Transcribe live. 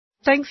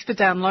Thanks for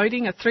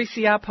downloading a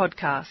 3CR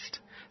podcast.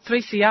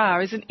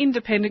 3CR is an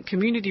independent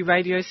community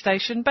radio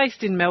station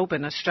based in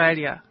Melbourne,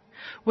 Australia.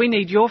 We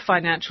need your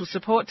financial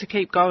support to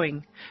keep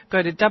going.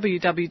 Go to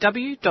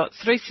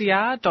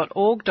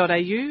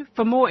www.3cr.org.au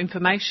for more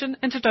information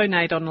and to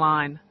donate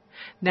online.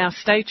 Now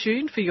stay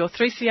tuned for your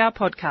 3CR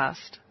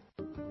podcast.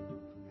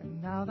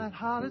 And now that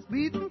heart is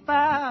beating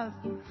fast,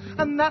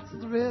 and that's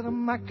the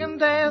rhythm I can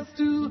dance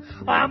to.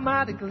 I'm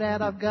mighty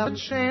glad I've got a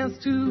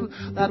chance to.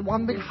 That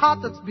one big heart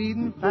that's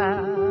beating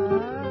fast.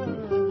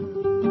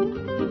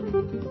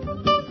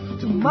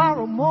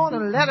 Tomorrow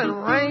morning let it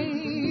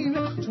rain,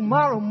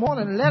 tomorrow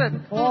morning let it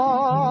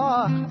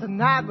pour.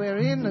 Tonight we're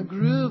in the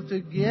groove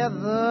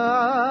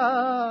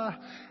together.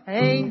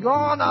 Ain't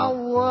gonna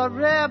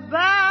worry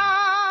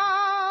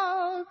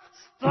about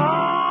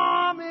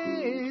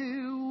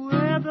stormy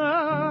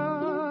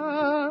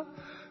weather.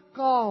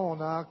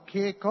 Gonna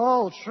kick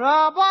old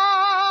trouble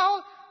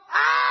out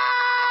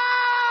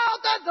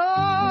the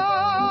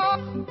door.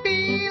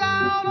 Beat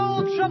out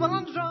old trouble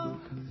and drum.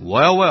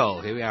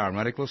 Well, here we are on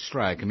Radical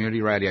Australia,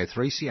 Community Radio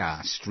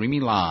 3CR,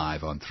 streaming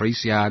live on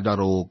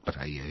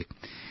 3cr.org.au.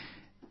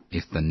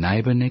 If the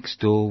neighbour next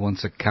door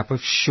wants a cup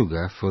of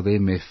sugar for their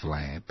meth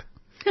lab,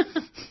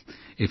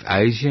 if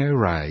ASIO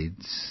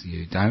raids,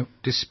 you don't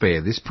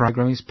despair. This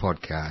program is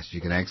podcast.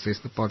 You can access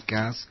the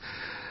podcast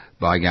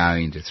by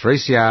going to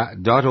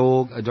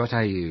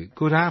 3cr.org.au.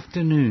 Good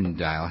afternoon,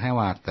 Dale. How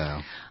art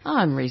thou?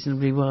 I'm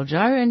reasonably well,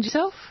 Joe. And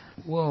yourself?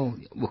 Well,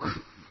 look,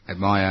 at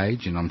my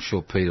age, and I'm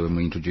sure Peter, when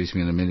we introduce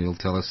me in a minute, will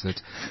tell us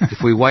that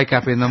if we wake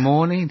up in the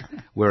morning,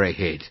 we're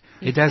ahead.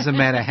 It doesn't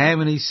matter how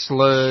many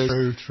slurs,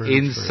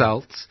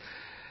 insults. True.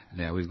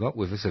 Now, we've got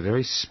with us a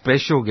very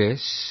special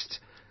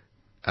guest,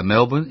 a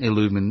Melbourne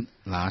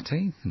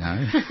Illuminati,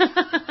 no,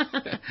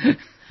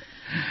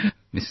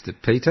 Mr.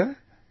 Peter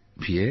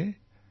Pierre.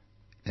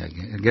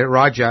 Get it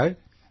right, Joe.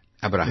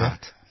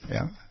 Abrahart.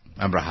 Yeah.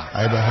 Abrahart.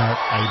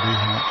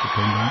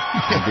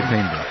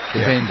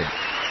 Dependent.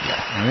 Yeah.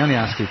 Now, we only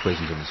ask two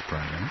questions on this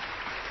program.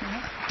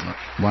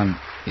 One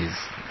is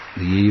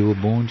the year you were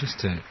born, just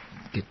to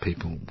get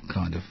people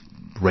kind of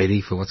ready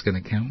for what's going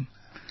to come.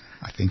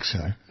 I think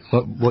so.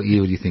 What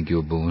year do you think you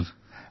were born?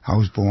 I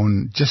was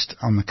born just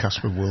on the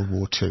cusp of World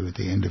War II, at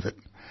the end of it.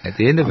 At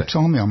the end of it? They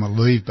told me I'm a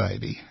leave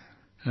baby.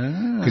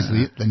 Because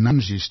Ah. the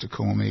nuns used to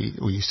call me,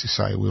 or used to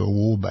say we were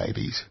war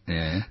babies.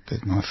 Yeah.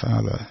 But my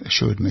father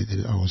assured me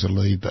that I was a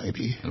leave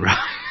baby. Right.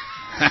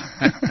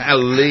 A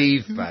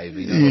leave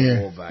baby, not a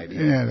war baby.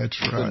 Yeah, that's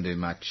you right. couldn't do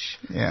much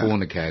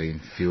fornicating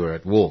if you were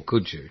at war,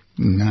 could you?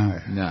 No.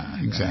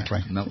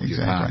 Exactly. No, not with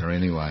your partner,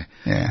 anyway.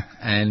 Yeah.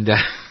 And,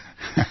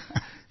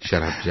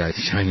 shut up, Joe,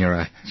 showing your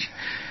age.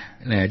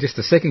 Now, just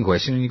the second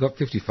question, and you've got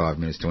 55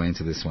 minutes to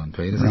answer this one,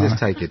 Peter, so just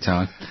take your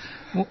time.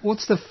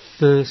 What's the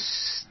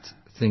first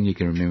thing you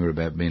can remember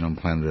about being on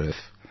planet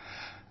Earth?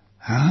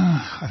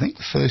 I think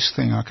the first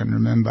thing I can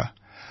remember,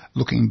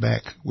 looking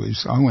back,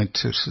 was I went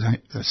to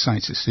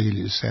St.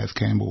 Cecilia's, South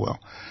Camberwell,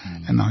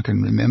 and I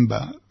can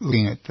remember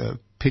looking at the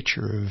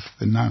picture of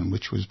the nun,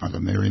 which was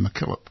Mother Mary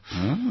MacKillop,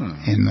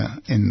 in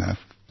the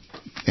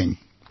thing.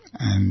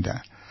 And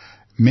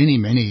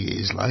many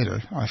years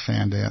later, I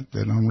found out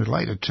that I'm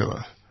related to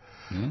her.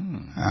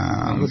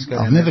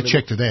 I've never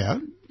checked it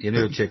out. You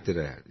never checked it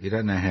out. You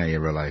don't know how you're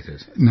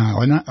related.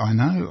 No, I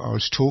know. I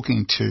was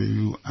talking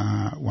to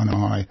one of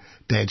my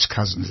dad's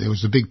cousins. There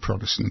was a big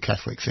Protestant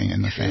Catholic thing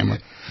in the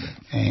family,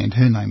 and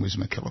her name was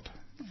MacKillop.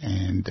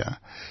 And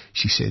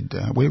she said,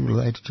 "We're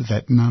related to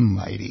that nun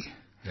lady."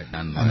 That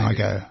nun lady. And I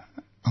go,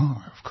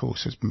 "Oh, of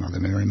course, it's Mother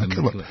Mary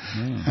MacKillop."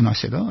 Yeah. And I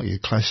said, "Oh, you're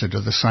closer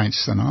to the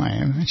saints than I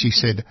am." And she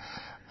said,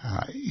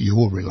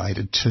 "You're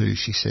related too."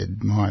 She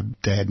said, "My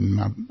dad and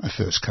mum are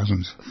first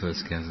cousins."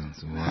 First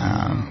cousins.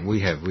 Wow.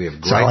 We have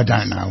greatness. So I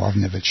don't know. I've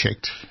never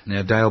checked.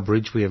 Now, Dale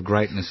Bridge, we have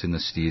greatness in the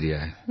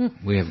studio.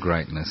 We have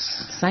greatness.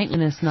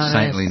 Saintliness, no less.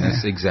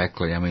 Saintliness,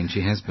 exactly. I mean,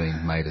 she has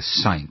been made a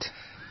saint.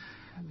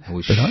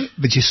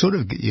 But you sort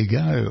of, you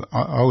go,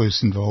 I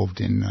was involved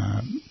in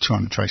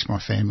trying to trace my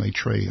family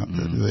tree,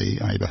 the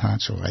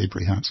Aberharts or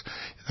Abrahats,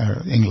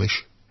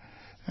 English.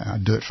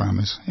 Dirt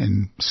farmers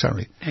in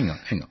Surrey. Hang on.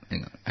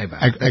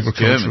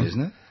 Agricultural. German,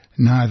 isn't it?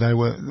 No, they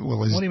were. Well,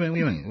 what do you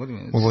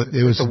mean? Well,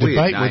 there was a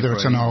debate whether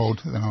it's an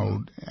old.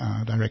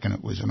 They reckon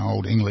it was an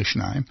old English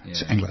name. Yeah.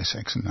 It's an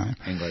Anglo-Saxon name.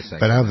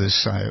 But others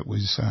say it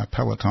was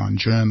Palatine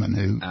German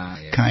who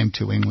came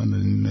to England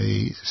in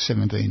the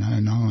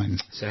 1709.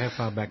 So how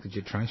far back did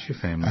you trace your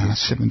family?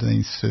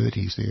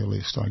 1730s, the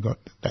earliest I got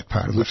that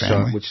part of the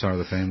family. Which side of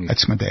the family?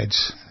 That's my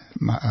dad's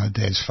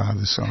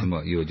father's side. And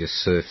what, you were just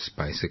serfs,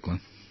 basically?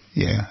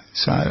 Yeah,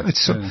 so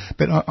it's.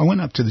 But I went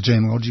up to the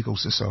Genealogical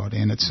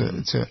Society, and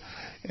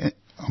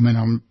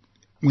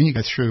when you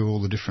go through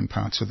all the different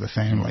parts of the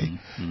family,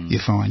 you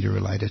find you're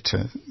related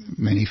to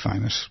many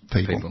famous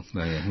people.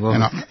 Well,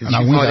 and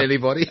I went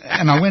anybody?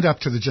 And I went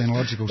up to the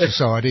Genealogical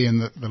Society, and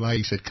the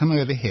lady said, "Come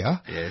over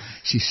here." Yes.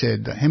 She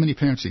said, "How many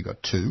parents have you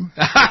got?" 2.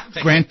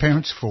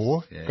 Grandparents,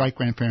 4. Yeah.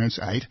 Great-grandparents,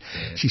 8.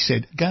 Yeah. She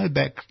said, "Go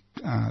back,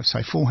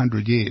 say,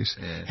 400 years.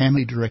 Yeah. How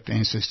many direct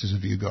ancestors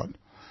have you got?"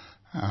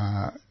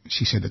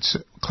 she said it's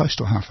close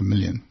to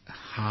 500,000.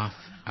 Half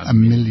A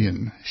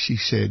million, she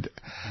said.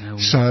 No.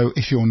 So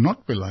if you're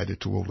not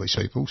related to all these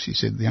people, she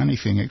said, the only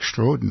thing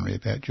extraordinary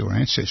about your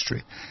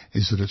ancestry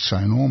is that it's so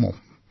normal.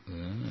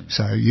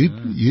 So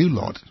you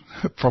lot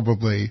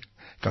probably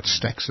got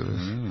stacks of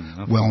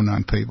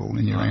well-known people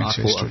in your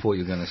ancestry. I thought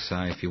you were going to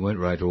say, if you weren't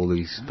related to all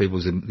these people, it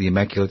was the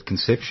Immaculate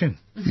Conception.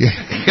 Yeah.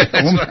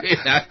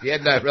 You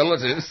had no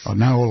relatives. I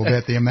know all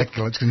about the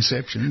Immaculate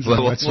Conceptions and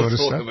that sort of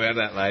we'll stuff. talk about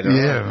that later.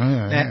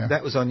 Yeah.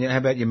 That was on your... How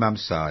about your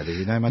mum's side? Did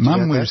you know much about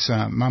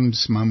that?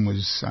 Mum's mum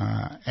was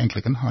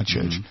Anglican, High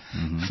Church,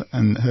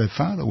 and her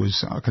father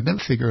was... I could never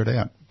figure it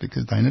out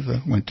because they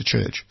never went to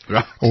church.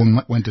 Right. Or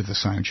went to the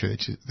same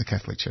church, the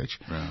Catholic Church.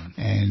 Right.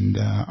 And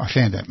I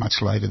found out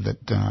much later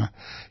that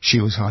she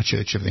was High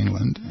Church of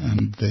England,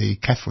 and the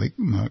Catholic,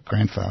 my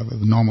grandfather,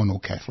 the nominal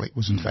Catholic,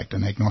 was in fact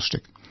an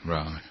agnostic.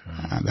 Right.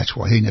 That's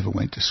why he never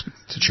went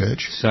to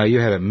church. So you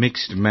had a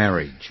mixed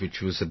marriage,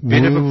 which was a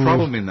bit of a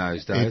problem in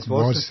those days,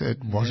 wasn't it?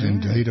 It was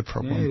indeed a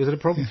problem. Yeah. Was it a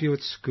problem for you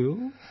at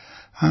school?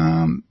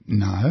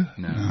 No.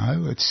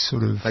 It's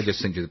sort of... They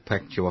just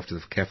packed you off to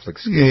the Catholic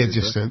school. Yeah,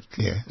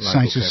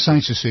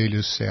 St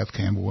Cecilia's, South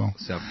Camberwell.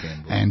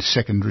 And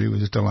secondary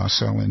was De La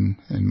Salle in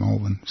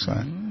Melbourne. So,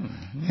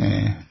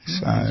 yeah.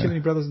 So, do you have any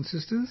brothers and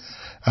sisters?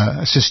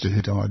 A sister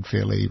who died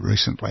fairly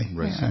recently.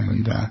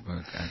 And,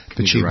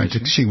 but she went to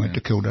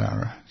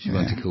Kildara. She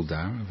went to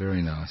Kildara.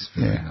 Very nice.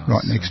 Very nice.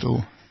 Right next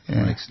door.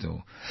 Yeah. Next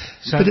door.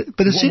 So,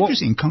 but it's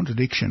interesting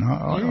contradiction.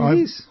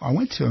 I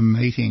went to a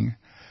meeting.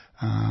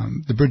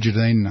 The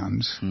Brigidine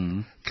nuns,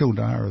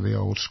 Kildara, the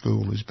old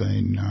school, has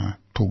been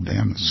pulled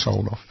down and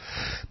sold off,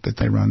 but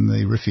they run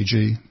the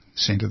refugee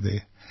centre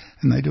there,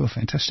 and they do a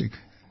fantastic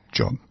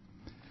job.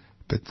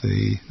 But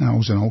I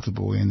was an altar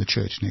boy in the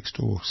church next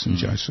door, St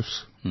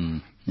Joseph's.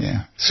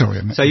 Yeah, sorry.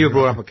 So you were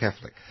brought up a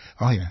Catholic?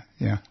 Oh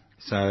yeah.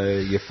 So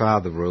your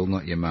father ruled,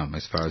 not your mum,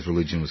 as far as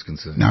religion was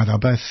concerned? No, they're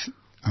both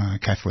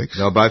Catholics.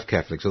 They were both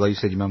Catholics, although you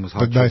said your mum was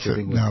High Church of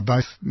England. They were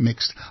both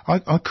mixed.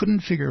 I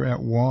couldn't figure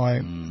out why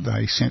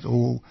they sent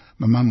all...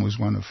 My mum was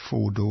one of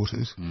 4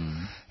 daughters,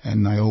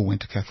 and they all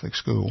went to Catholic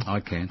school. I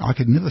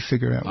could never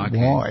figure out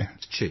why.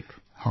 It's cheap.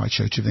 High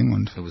Church of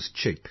England. It was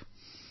cheap.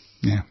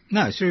 Yeah.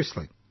 No,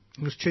 seriously.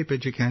 It was cheap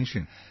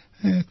education.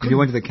 Yeah, if you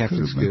went to the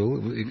Catholic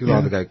school, you could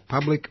either go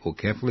public or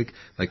Catholic.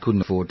 They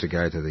couldn't afford to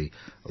go to the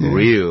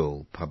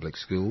real public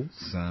schools.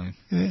 So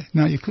yeah,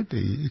 no, you could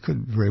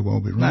very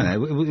well be right.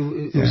 No,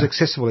 it was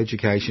accessible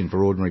education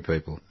for ordinary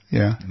people.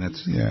 Yeah, and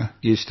that's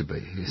used to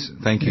be. Yes.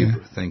 Thank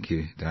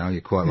you, Dale. You're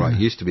quite right. It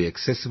used to be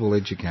accessible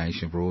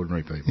education for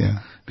ordinary people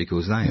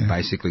because they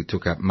basically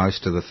took up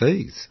most of the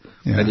fees.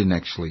 They didn't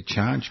actually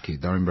charge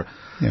kids. I remember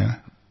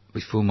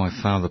before my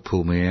father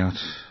pulled me out.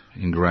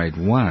 In grade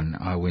 1,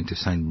 I went to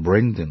St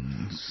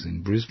Brendan's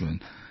in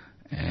Brisbane,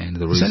 and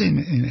the reason...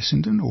 Is that in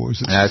Essendon, or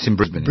is it... No, it's in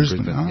Brisbane.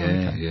 Brisbane. Oh,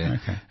 yeah.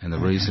 Okay. And the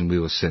reason we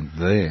were sent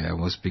there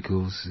was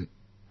because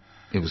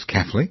it was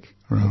Catholic,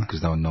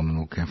 because they were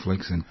nominal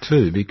Catholics, and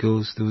 2,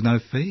 because there were no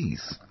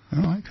fees.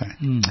 Oh, okay.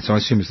 So I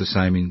assume it's the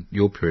same in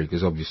your period,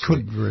 because obviously...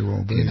 Could very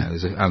well be.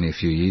 There's only a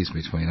few years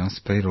between us,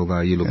 Pete,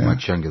 although you look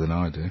much younger than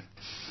I do.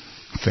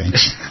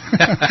 Thanks.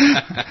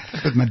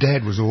 But my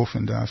dad was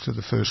orphaned after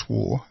the First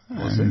War,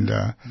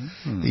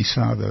 his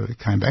father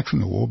came back from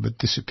the war but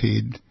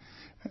disappeared.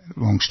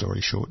 Long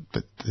story short,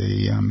 but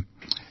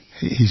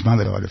his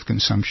mother died of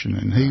consumption,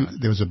 and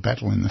there was a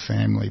battle in the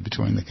family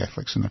between the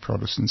Catholics and the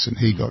Protestants, and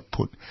he got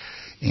put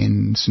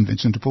in St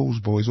Vincent de Paul's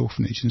boys'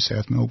 orphanage in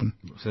South Melbourne.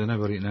 So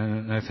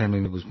no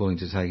family was willing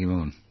to take him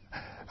on.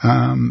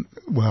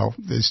 Well,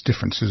 there's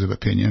differences of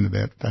opinion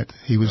about that.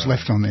 He was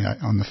left on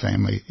the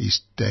family,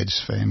 his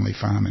dad's family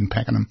farm in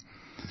Pakenham.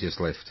 Just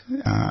left.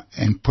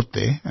 And put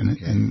there,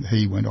 and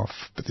he went off.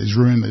 But there's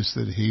rumours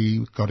that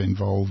he got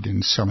involved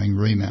in selling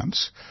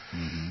remounts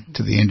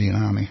to the Indian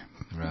Army.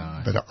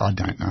 Right. But I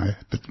don't know.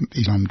 But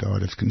his mum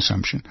died of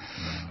consumption.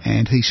 Right.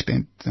 And he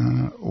spent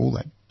all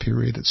that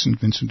period at St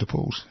Vincent de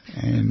Paul's.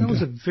 And that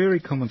was a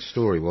very common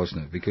story,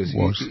 wasn't it? Because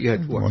you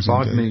had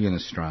 5 million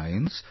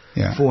Australians,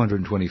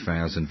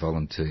 420,000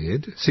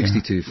 volunteered,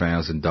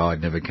 62,000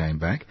 died, never came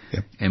back.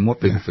 Yep. And what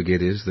people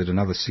forget is that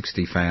another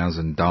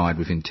 60,000 died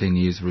within 10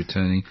 years of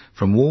returning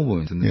from war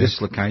wounds, and the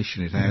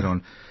dislocation it had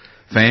on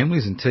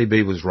families, and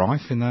TB was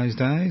rife in those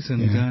days,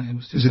 and it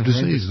was just a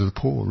disease of the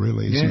poor,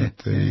 really, isn't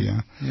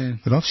it?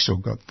 But I've still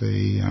got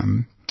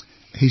the...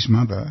 his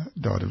mother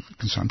died of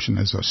consumption,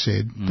 as I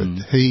said,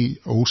 but he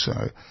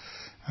also,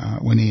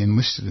 when he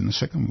enlisted in the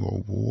Second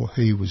World War,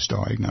 he was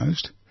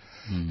diagnosed,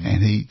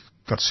 and he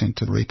got sent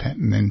to the repat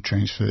and then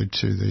transferred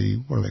to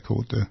the, what are they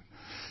called, the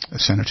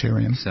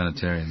sanitarium.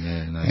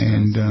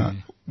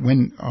 Sanitarium,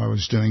 when I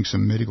was doing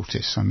some medical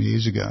tests some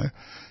years ago,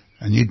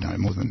 and you'd know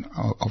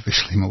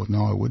obviously more than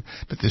I would,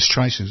 but there's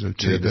traces of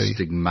TB. The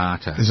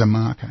stigmata. There's a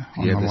marker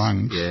on the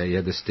lungs.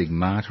 Yeah, the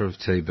stigmata of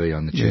TB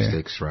on the chest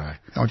X-ray.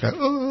 I go,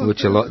 oh.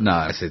 Which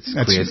it's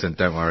quiescent,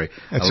 don't worry.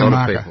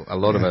 A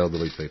lot of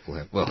elderly people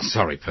have, well,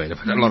 sorry Peter,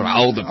 but a lot of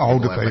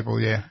older people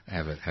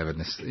have it,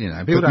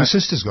 But my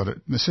sister's got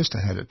it. My sister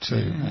had it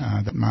too,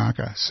 that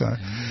marker. So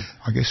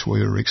I guess we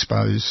were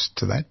exposed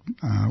to that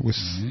with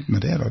my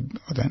dad.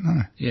 I don't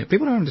know. Yeah,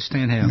 people don't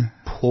understand how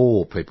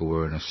poor people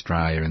were in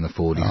Australia in the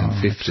 40s and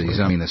 50s.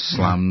 Absolutely. I mean, the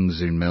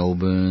slums in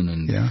Melbourne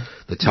and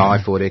the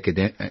typhoid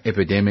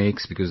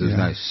epidemics because there's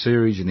no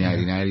sewage in the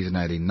 1880s and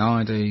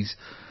 1890s.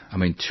 I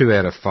mean, 2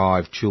 out of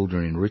 5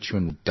 children in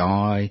Richmond would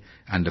die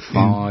under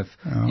 5,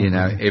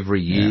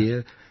 every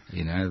year.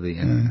 You know,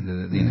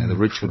 the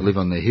rich would live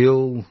on the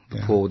hill,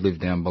 the poor would live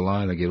down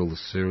below. They get all the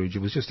sewage. It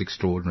was just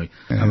extraordinary.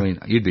 I mean,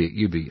 you'd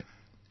be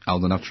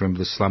old enough to remember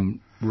the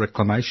slum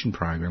reclamation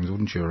programs,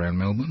 wouldn't you, around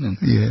Melbourne?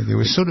 And there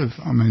was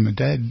my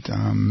dad.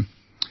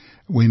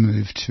 We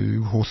moved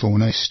to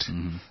Hawthorne East.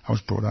 Mm-hmm. I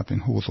was brought up in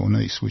Hawthorne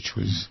East, which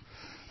was,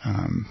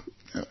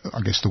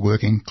 I guess, the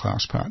working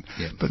class part.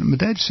 Yep. But my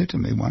dad said to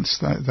me once,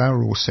 they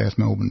were all South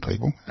Melbourne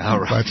people,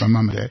 both my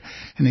mum and dad,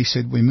 and he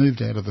said, we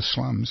moved out of the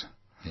slums.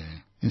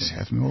 In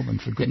South Melbourne,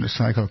 for goodness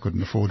sake, I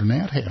couldn't afford an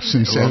outhouse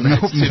in South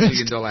Melbourne. $2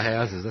 million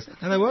houses.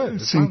 And they were.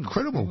 It's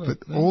incredible.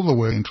 But all the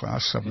working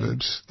class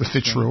suburbs, the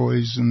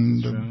Fitzroys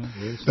and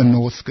the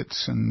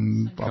Northcotes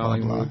and blah, blah,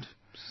 blah.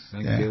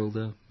 St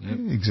Kilda. Yep.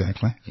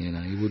 Exactly. You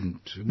know, you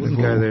wouldn't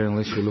go there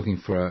unless you're looking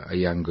for a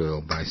young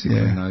girl, basically,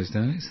 in those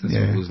days. That's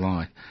what it was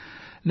like.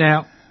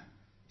 Now,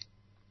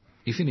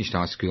 you finished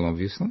high school,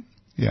 obviously.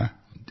 Yeah.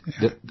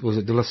 Was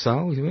it De La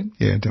Salle you went?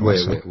 Yeah, De La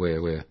Salle.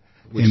 Where?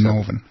 In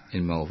Melbourne.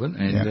 In Melbourne.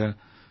 And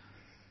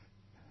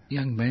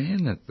young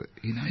man,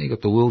 you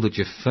got the world at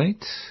your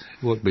feet.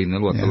 The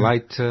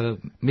late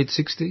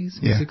mid-60s?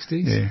 Yeah.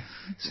 Mid-60s? Yeah.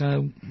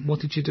 So what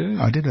did you do?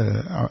 I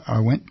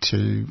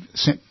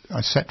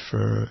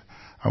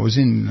was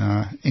in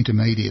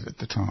intermediate at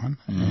the time,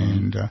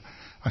 and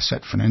I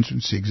sat for an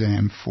entrance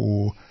exam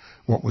for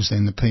what was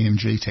then the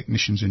PMG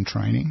Technicians in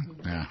Training.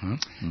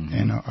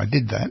 And I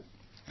did that,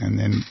 and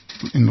then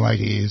in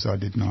later years I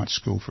did night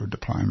school for a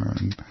diploma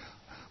and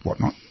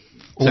whatnot.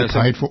 All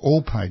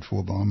paid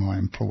for by my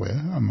employer,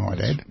 I might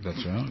add.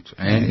 That's right.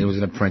 And it was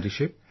an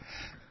apprenticeship?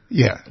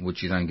 Yeah.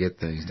 Which you don't get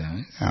these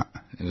days.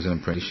 It was an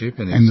apprenticeship.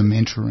 And the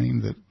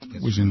mentoring that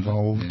was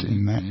involved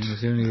in that.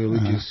 Was there any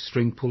religious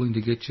string pulling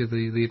to get you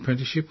the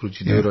apprenticip, or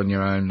did you do it on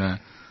your own?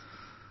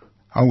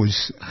 I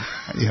was,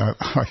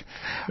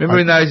 Remember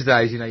in those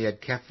days, you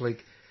had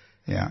Catholic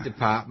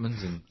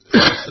departments and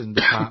Protestant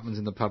departments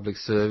in the public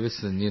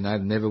service, and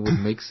never would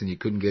mix, and you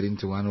couldn't get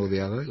into one or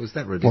the other. Was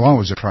that ridiculous? Well, I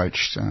was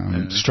approached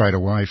straight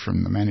away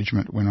from the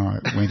management when I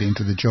went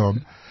into the job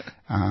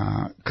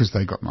because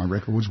they got my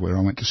records where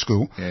I went to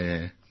school.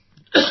 Yeah.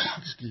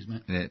 Excuse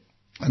me. Yeah.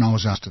 And I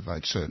was asked to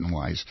vote certain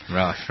ways.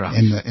 Right.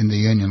 In the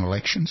union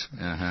elections,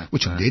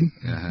 which I did.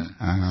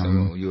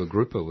 So you were a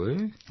grouper, were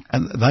you?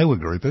 And they were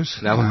groupers.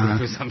 They were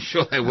groupers. I'm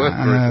sure they were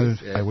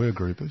groupers. They were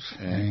groupers.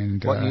 Yeah.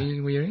 And what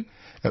union were you in?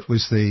 It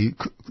was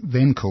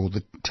then called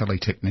the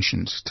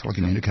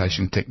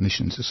Telecommunication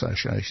Technicians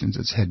Associations.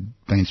 It's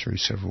been through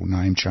several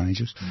name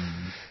changes,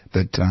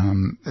 but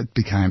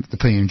the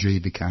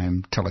PMG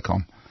became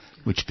Telecom,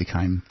 which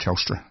became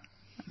Telstra.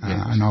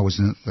 And I was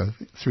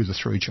through the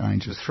 3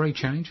 changes. The 3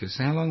 changes.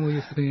 How long were you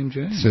for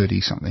PMG?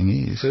 30-something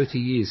years. 30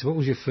 years. What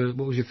was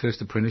your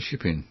first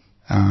apprenticeship in?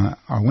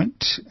 I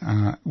went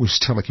was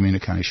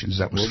telecommunications.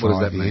 That was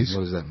 5 years.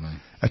 What does that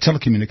mean? A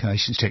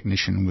telecommunications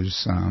technician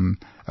was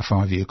a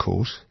 5-year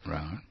course.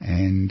 Right.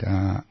 And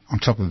on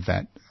top of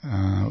that,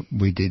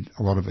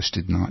 a lot of us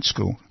did night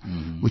school,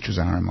 which was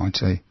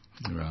RMIT.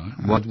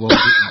 Right.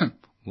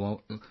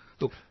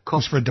 Look,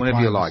 cough whenever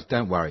you like.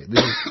 Don't worry.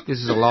 This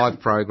is a live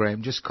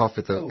program. Just cough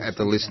at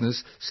the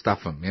listeners.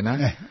 Stuff them,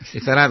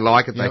 If they don't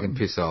like it, they can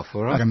piss off,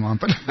 all right? I don't mind,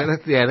 but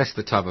that's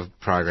the type of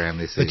program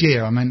this is. But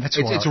yeah, I mean, that's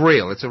why... It's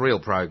real. It's a real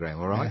program,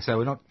 all right? Yeah. So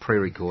we're not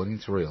pre-recording.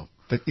 It's real.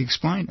 But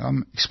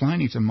I'm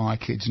explaining to my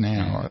kids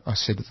now, I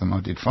said to them, I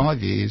did 5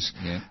 years.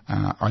 Yeah.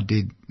 I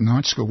did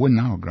night school when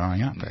they were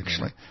growing up,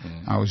 actually.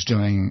 Yeah. I was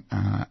doing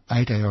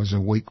 8 hours a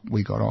week.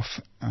 We got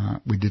off.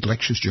 We did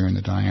lectures during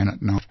the day and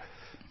at night.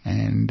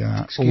 And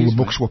all the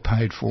books were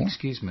paid for.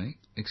 Excuse me.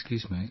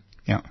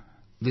 Yeah.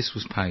 This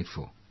was paid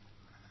for.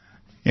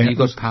 Yeah, you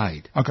got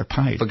paid. I got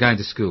paid for going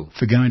to school.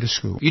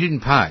 You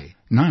didn't pay.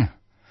 No.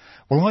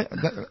 Well,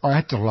 I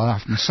had to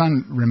laugh. My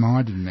son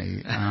reminded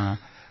me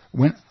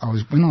when I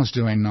was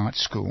doing night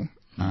school.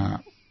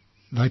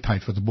 They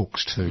paid for the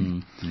books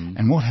too.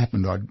 And what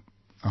happened?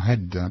 I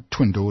had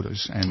twin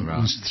daughters, and it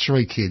was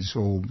 3 kids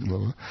all,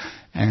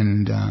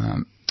 and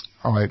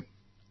I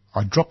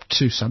dropped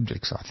 2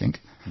 subjects, I think.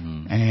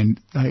 And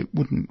they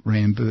wouldn't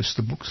reimburse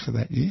the books for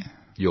that year.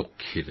 You're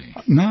kidding.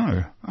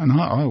 No, and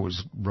I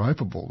was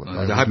ropeable.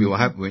 I hope you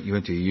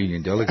went to a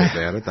union delegate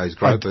about it, those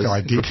gropers.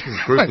 I did.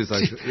 Groupers,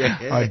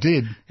 I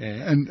did.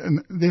 Yeah.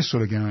 And they're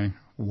sort of going,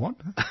 what?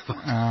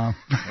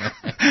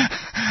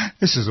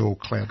 This is all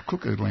cloud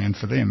cuckoo land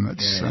for them.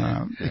 It's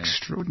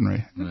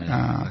extraordinary.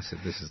 I said,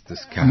 this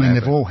I mean,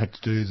 they've all had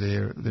to do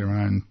their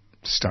own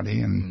study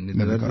and did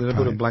never they got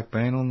put a paid. black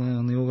band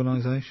on the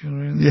organisation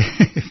or anything?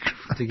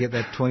 Yeah. To get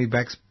that $20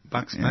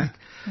 bucks back?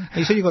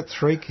 You said you got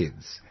 3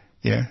 kids.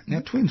 Yeah. Now,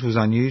 twins was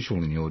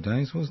unusual in your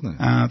days, wasn't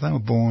it? They were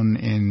born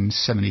in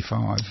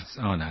 75.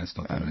 Oh, no, it's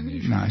not that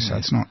unusual. No, so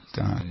it's not.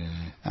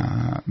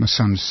 My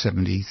son's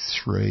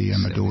 73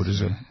 and my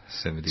daughters are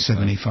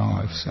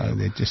 75, so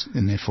they're just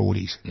in their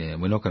 40s. Yeah,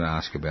 we're not going to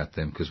ask about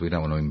them because we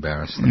don't want to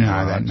embarrass them. No,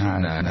 right?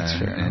 that's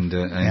fair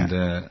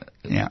enough.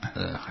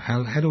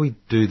 How do we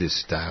do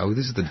this, Dale?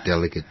 This is the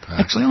delicate part.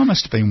 Actually, I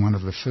must have been one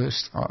of the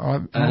first.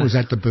 I was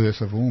at the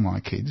birth of all my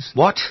kids.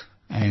 What?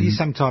 And you're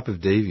some type of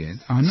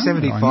deviant. I know.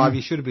 75,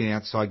 you should have been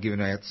outside giving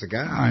out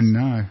cigars. I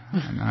know,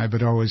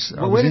 but I was.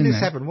 Well, where did this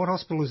happen? What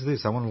hospital is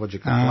this? I want to lodge a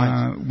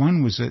complaint.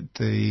 One was at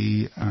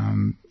the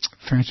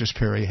Francis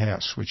Perry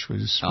House, which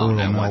was Royal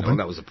Melbourne.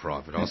 That was a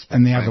private hospital.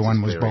 And the other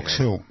one was Box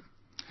Hill.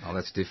 Oh,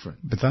 that's different.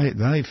 But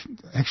they've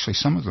actually,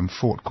 some of them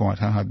fought quite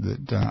hard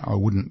that I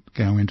wouldn't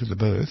go into the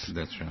birth.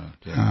 That's right.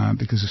 Yeah.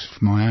 Because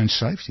for my own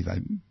safety, they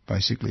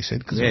basically said.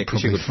 Because you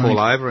could fall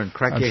over and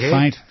crack your head.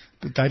 Faint,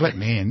 but they let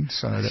me in,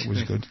 so that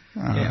was good.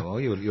 Well,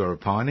 you're a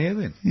pioneer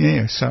then.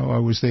 Yeah, so I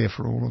was there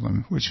for all of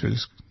them, which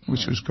was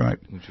great.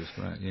 Which was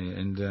great, yeah.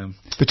 And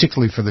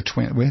particularly for the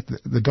twin.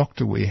 The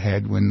doctor we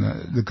had when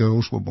the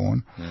girls were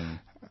born. Yeah.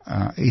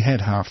 He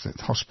had half the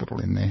hospital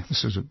in there.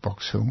 This was at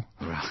Box Hill.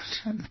 Right.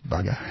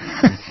 Bugger.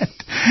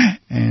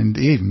 And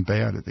he even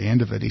bowed at the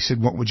end of it. He said,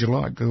 "What would you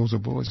like, girls or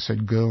boys?" I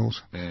said,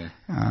 "Girls." Yeah.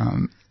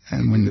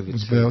 And when it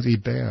was girls, he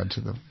bowed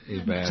to the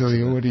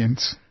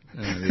audience.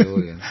 The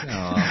audience.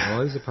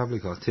 Well, it's a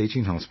public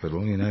teaching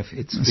hospital. You know,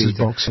 it's this is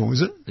Box Hill,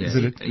 is it? Yeah. Is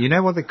it you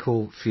know what they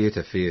call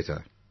theatre?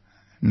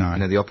 No. You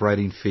know, the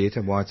operating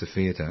theatre, why it's a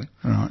theatre?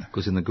 Right.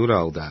 Because in the good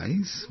old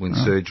days, when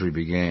surgery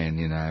began,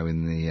 you know,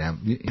 in the...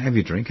 have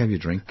your drink,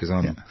 because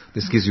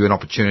this gives you an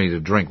opportunity to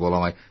drink while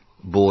I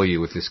bore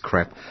you with this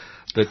crap.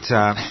 But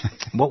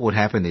what would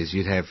happen is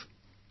you'd have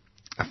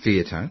a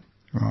theatre.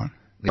 Right.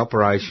 The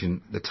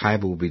operation, the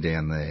table would be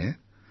down there.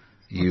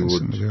 You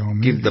would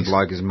give the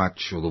bloke as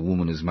much, or the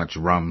woman as much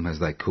rum as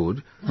they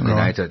could, you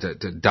know,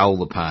 to dull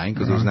the pain,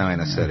 because there was no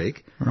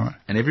anaesthetic. Right.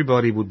 And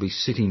everybody would be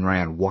sitting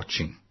around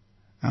watching.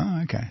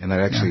 Oh, okay. And they'd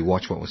actually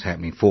watch what was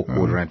happening.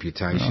 4-quarter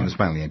amputation. It was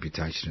mainly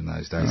amputation in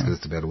those days because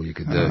that's about all you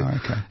could do.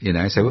 Okay. You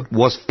know, so it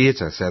was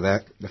theatre. So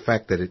that the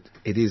fact that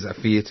it is a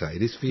theatre.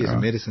 It is theatre.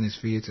 Medicine is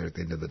theatre at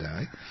the end of the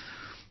day.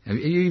 And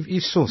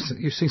you've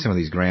seen some of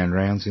these ground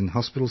rounds in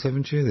hospitals,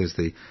 haven't you? There's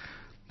the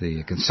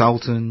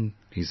consultant,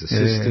 his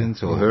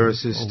assistant or her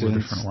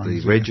assistant,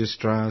 the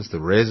registrars, the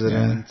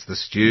residents, the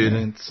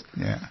students.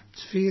 Yeah.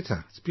 It's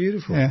theatre. It's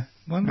beautiful. Yeah.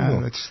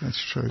 Wonderful. No,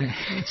 that's true.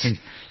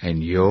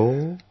 and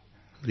you're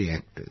the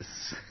actors.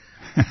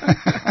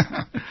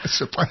 I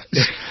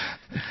suppose.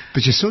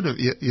 But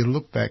you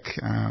look back,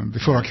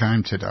 before I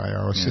came today,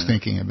 I was just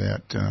thinking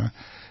about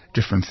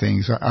different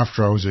things.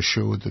 After I was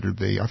assured that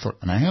I thought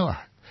an hour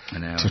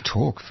to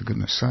talk, for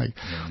goodness sake.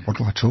 Yeah. What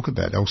will I talk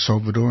about? El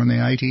Salvador in the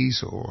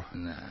 80s or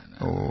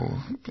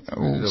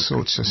all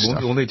sorts of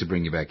stuff? We'll need to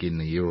bring you back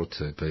in a year or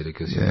two, Peter,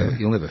 because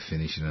you'll never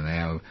finish in an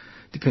hour.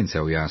 Depends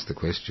how we ask the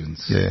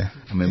questions. Yeah.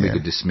 I mean, we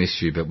could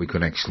dismiss you, but we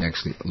could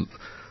actually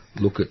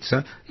look at...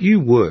 So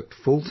you worked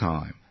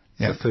full-time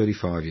for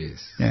 35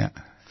 years. Yeah.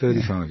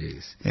 35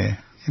 years. Yeah.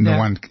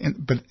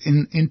 But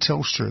in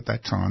Telstra at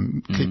that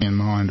time, keeping in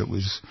mind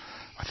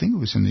I think it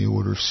was in the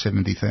order of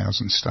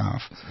 70,000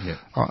 staff. Yeah.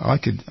 I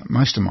could,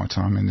 most of my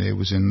time in there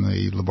was in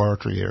the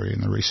laboratory area,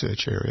 in the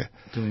research area.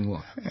 Doing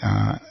what?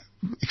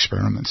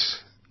 Experiments.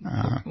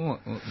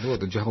 What,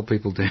 did you hold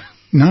people down?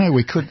 No,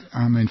 we could.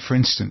 I mean, for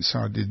instance,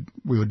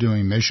 we were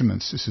doing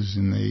measurements. This is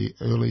in the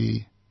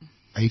early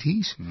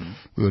 80s. Mm-hmm.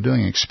 We were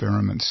doing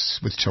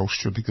experiments with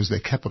Telstra because their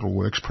capital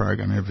works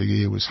program every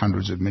year was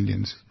hundreds of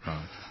millions.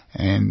 Right.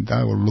 And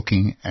they were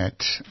looking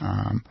at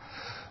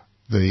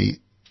the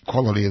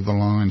quality of the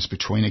lines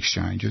between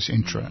exchanges,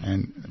 intra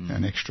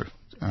and extra,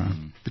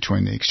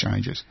 between the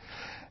exchanges.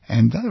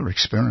 And they were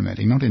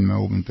experimenting, not in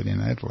Melbourne but in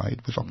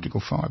Adelaide, with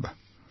optical fibre.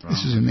 Right.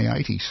 This is in the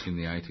 80s. In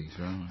the 80s,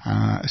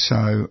 right.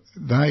 So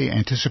they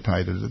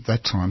anticipated at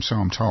that time, so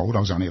I'm told, I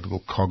was only a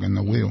little cog in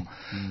the wheel,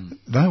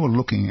 they were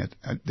looking at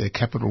their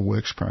capital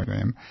works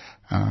program,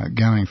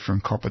 going from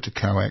copper to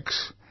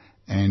coax,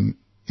 and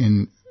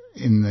in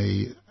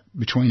the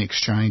between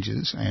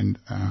exchanges and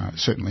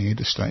certainly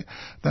interstate,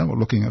 they were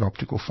looking at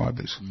optical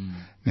fibres.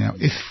 Now,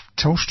 if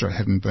Telstra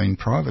hadn't been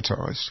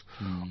privatised,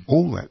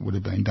 all that would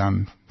have been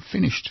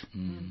finished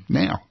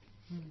now.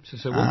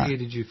 So what year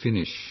did you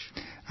finish?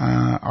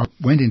 I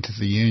went into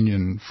the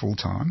union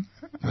full-time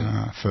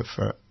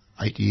for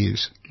 8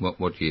 years.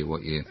 What year?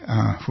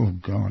 Oh,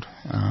 God.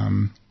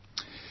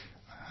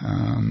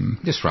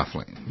 Just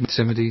roughly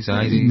 70s,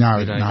 80s.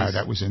 No,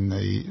 that was in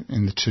the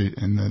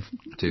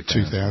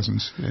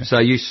 2000s. Yeah. So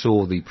you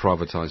saw the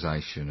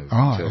privatisation of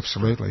Telstra.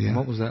 Absolutely. Yeah. And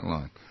what was that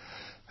like?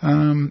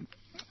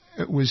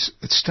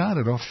 It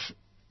started off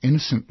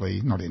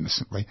not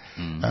innocently,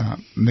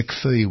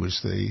 McPhee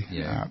was the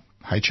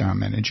HR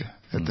manager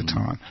at the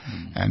time,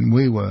 and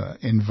we were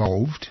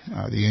involved.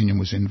 The union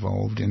was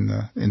involved in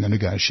the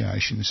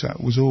negotiations, so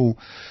it was all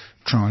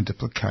trying to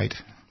placate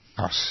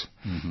us,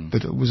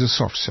 but it was a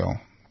soft sell.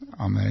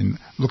 I mean,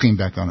 looking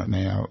back on it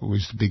now, it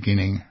was the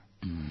beginning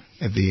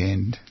of the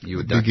end,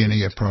 the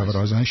beginning of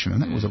privatisation,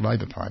 and that was a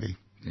Labor Party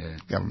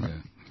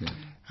government.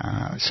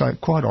 So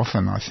quite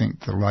often, I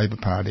think the Labor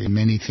Party,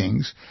 many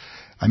things,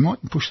 they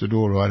might push the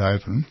door right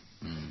open,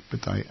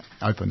 but they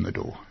open the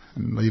door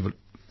and leave it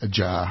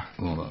ajar.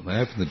 Well, they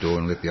open the door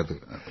and let the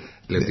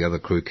other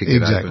crew kick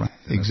it open.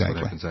 And that's what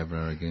happens over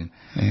and over again.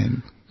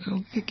 And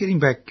getting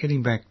back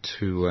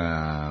to,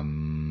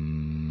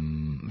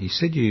 you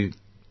said you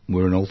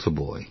were an altar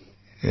boy.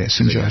 Yeah,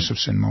 St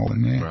Joseph's in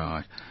Malvern. Yeah.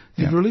 Right.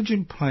 Did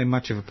religion play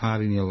much of a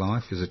part in your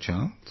life as a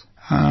child?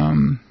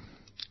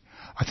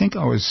 I think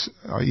I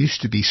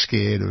used to be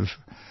scared of.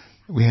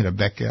 We had a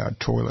backyard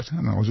toilet,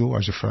 and I was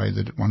always afraid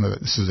that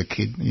this is a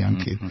young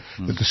kid,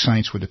 that the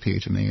saints would appear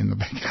to me in the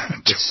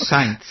backyard. The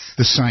saints?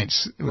 The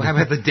saints. Well, how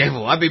about the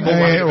devil? I'd be more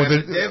worried about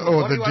the devil.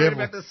 What are you worried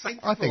about the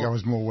saints I think I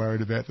was more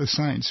worried about the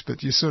saints,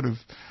 but you sort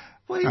of...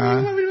 What are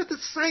you worried about the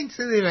saints?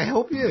 They're there to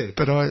help you.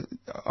 But I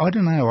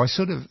don't know,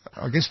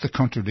 I guess the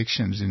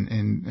contradictions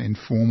in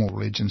formal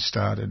religion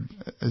started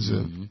as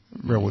a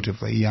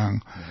relatively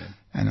young,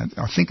 and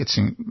I think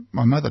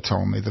my mother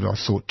told me that I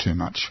thought too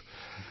much,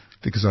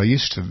 because I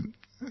used to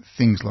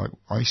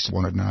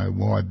want to know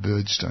why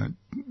birds don't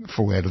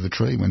fall out of the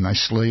tree when they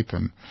sleep,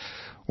 and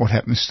what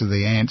happens to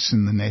the ants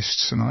in the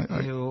nests. And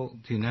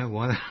do you know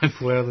why they don't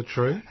fall out of the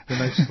tree when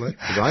they sleep?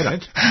 Because I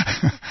don't.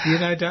 Do you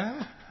know,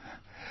 Dale?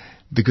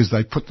 Because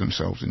they put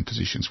themselves in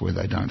positions where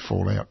they don't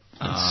fall out.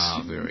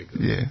 Very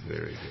good. Yeah,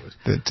 very good.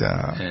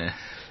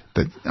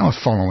 But I was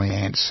following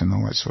ants and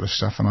all that sort of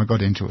stuff, and I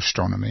got into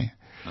astronomy.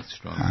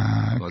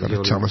 Got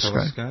a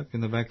telescope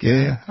in the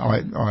backyard.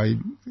 Yeah, I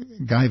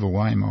gave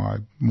away my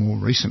more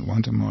recent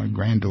one to my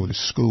granddaughter's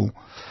school.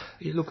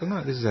 Yeah, look, I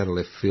know this is out of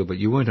left field, but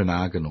you weren't an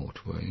Argonaut,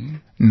 were you?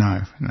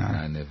 No,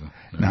 never.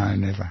 No,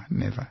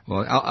 never.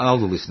 Well,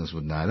 older listeners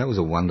would know. That was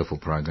a wonderful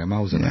program. I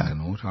was an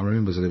Argonaut. I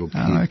remember as a little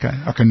kid. Oh, okay.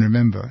 I can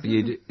remember.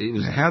 It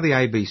was how the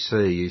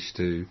ABC used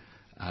to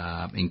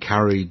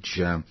encourage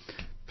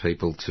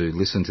people to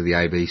listen to the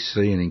ABC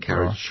and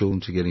encourage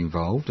children to get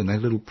involved, and they had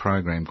a little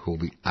program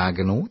called the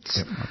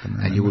Argonauts,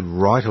 and you would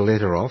write a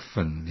letter off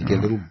and you get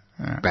a little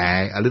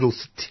bag, a little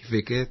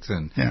certificate,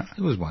 and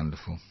it was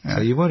wonderful. So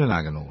you weren't an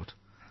Argonaut?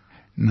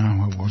 No,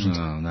 I wasn't.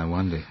 Oh, no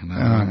wonder.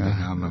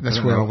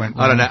 That's where I went.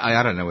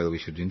 I don't know whether we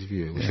should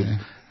interview you.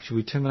 Should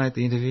we terminate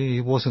the interview?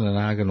 He wasn't an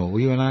Argonaut. Were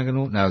you an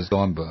Argonaut? No, it was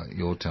gone by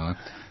your time.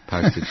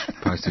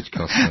 Postage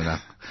costs went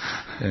up.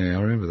 Yeah,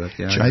 I remember that.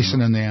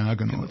 Jason and the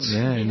Argonauts.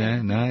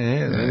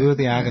 We were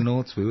the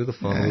Argonauts. We were the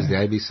followers. The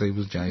ABC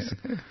was Jason.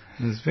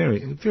 It was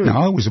very. No,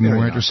 I was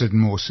more interested in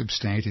more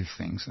substantive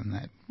things than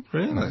that.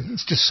 Really?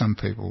 It's just some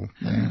people.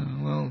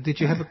 Well, did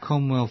you have a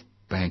Commonwealth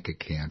bank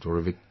account or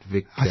a Vic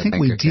I think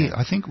we account? did.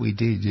 I think we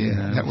did.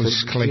 Yeah, that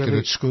was collected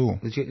at school.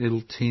 Did you get a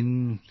little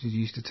tin that you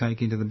used to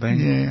take into the bank?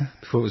 Yeah.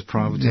 Before it was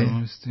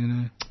privatised, you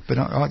know. But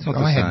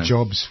I had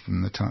jobs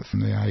from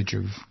the age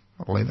of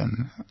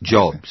 11.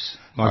 Jobs?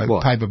 Like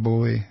what?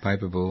 Paperboy.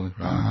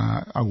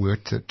 Right. I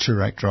worked at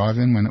Toorak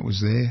Drive-In when it was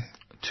there.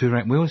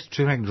 Where was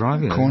Toorak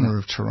Drive-In? Corner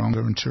of Taronga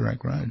and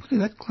Toorak Road.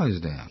 Really, that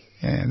closed down?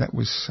 Yeah, that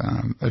was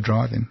a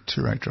drive-in,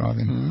 Toorak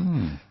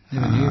Drive-In.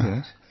 Never knew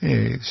that. Yeah,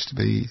 it used to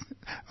be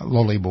a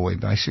lolly boy,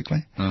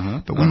 basically.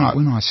 But when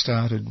I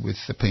started with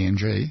the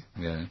PNG,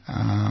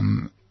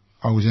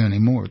 I was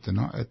earning more at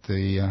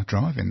the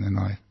drive-in than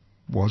I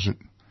was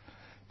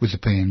with the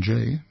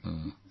PNG.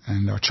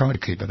 And I tried to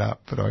keep it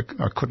up, but I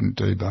couldn't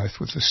do both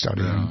with the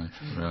study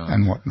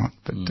and whatnot.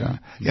 But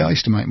I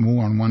used to make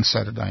more on one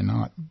Saturday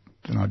night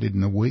than I did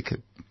in a week at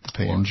the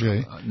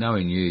PNG. Well,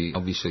 knowing you,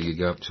 obviously you'd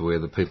go up to where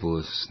the people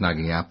were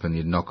snugging up and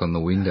you'd knock on the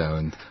window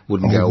and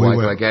wouldn't go away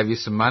till they gave you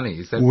some money.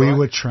 Is that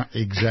right?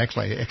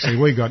 Exactly. Actually,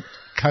 we got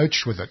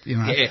coached with it. You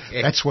know,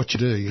 that's what you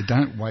do. You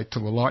don't wait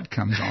till the light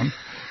comes on.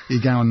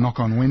 You go and knock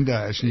on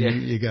windows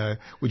and you go,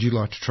 would you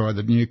like to try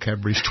the new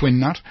Cadbury's Twin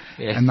Nut?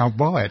 And they'll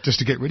buy it just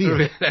to get rid of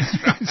you. That's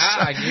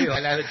right. I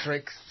know the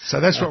tricks. So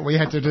that's what we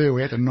had to do.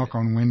 We had to knock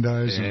on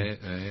windows and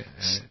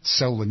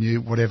sell the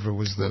new, whatever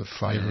was the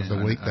flavour of the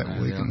week that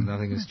week.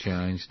 Nothing has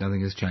changed.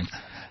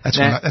 That's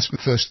my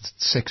first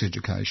sex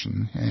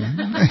education.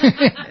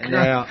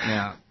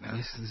 Now,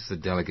 this is a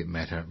delicate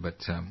matter, but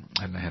I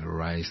don't know how to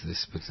raise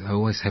this, but I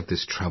always have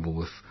this trouble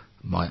with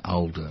my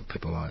older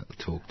people I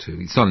talk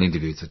to. It's not an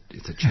interview,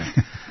 it's a chat.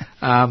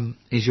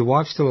 Is your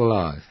wife still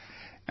alive?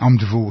 I'm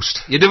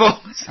divorced. You're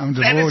divorced? I'm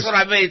divorced. That's what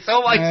I mean. It's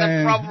always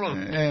a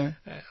problem.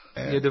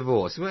 You're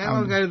divorced. Well, how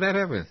long ago did that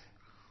happen?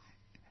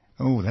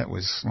 Oh, that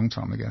was a long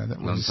time ago.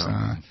 That was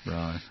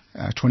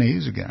 20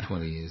 years ago.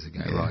 20 years ago,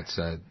 right.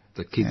 So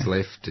the kids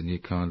left and you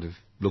kind of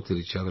looked at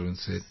each other and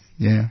said,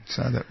 Yeah,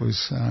 so that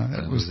was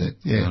it.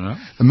 Yeah, All right.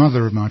 the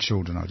mother of my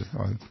children.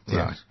 Right.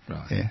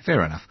 Yeah.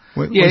 Fair enough.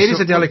 We it is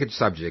still- a delicate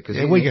subject. Cause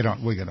we get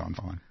on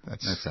fine.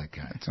 That's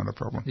okay. That's not a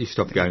problem. You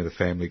stopped going to the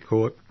family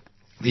court.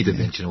 The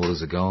intervention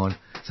orders are gone,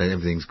 so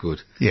everything's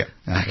good. Yeah,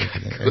 no,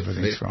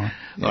 everything's fine.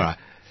 Yeah. All right.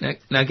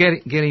 Now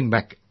getting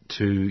back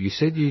to, you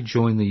said you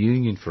joined the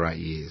union for 8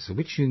 years. So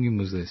which union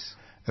was this?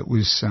 It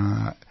was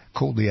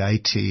called the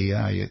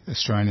ATEA,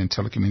 Australian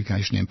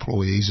Telecommunication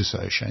Employees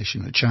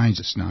Association. It changed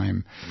its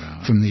name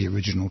from the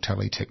original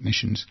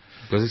Teletechnicians.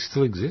 Does it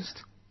still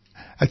exist?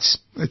 It's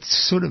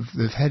sort of,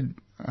 they've had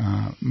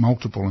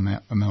multiple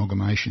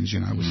amalgamations,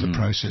 with the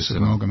process of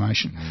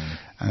amalgamation.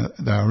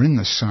 They were in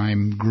the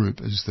same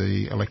group as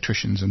the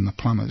electricians and the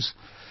plumbers.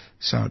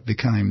 So it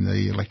became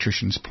the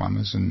electricians,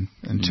 plumbers and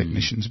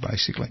technicians,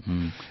 basically.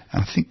 And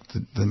I think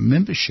the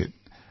membership,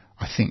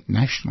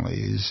 nationally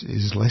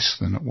is less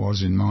than it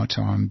was in my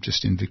time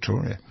just in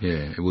Victoria.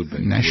 Yeah, it would be.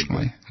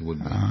 Nationally. It would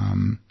be.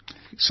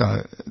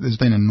 So there's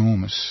been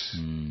enormous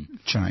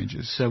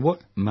changes. So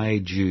what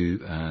made you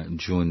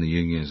join the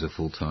union as a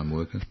full-time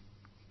worker?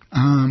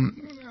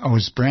 I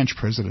was branch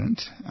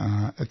president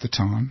at the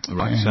time.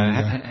 Right,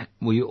 and,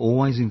 so were you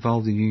always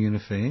involved in union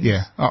affairs?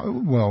 Yeah,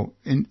 well,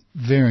 in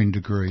varying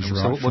degrees,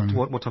 right? So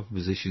what type of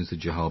positions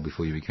did you hold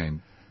before you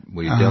became,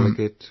 were you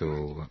delegate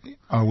or?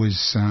 I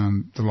was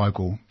the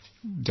local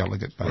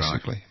delegate,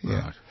 basically,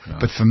 Right.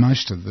 But for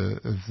most of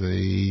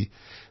the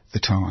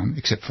time,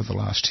 except for the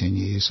last 10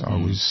 years, I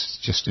was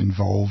just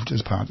involved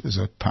as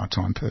a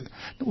part-time,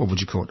 what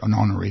would you call it, an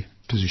honorary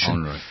position.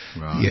 Honorary,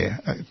 right. Yeah,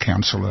 a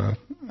councillor,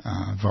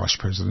 vice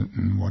president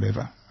and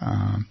whatever.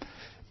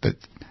 But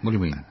what do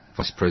you mean?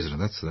 Vice president,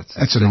 that's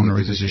an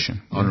honorary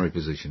position. Honorary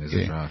position, is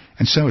it, right?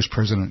 And so is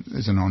president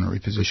is an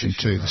honorary position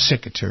too. Right. The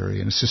secretary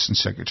and assistant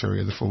secretary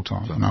are the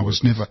full-time. And I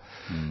was never,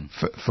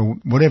 for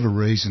whatever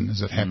reason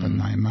as it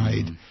happened, they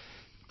made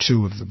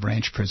two of the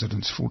branch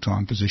presidents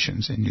full-time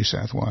positions in New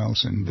South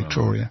Wales and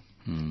Victoria.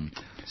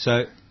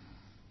 So,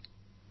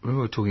 we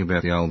were talking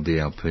about the old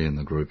DLP and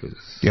the groupers.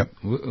 Yep.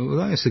 Were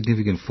they a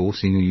significant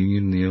force in your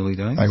union in the early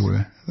days? They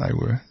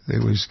were.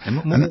 There was.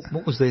 And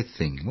what was their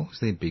thing? What was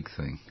their big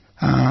thing?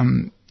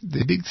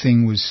 The big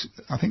thing was,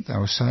 I think they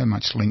were so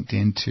much linked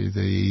into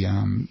the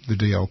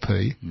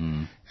DLP,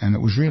 and it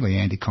was really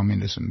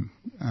anti-communism,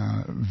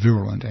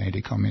 virulent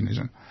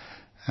anti-communism.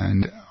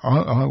 And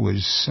I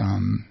was,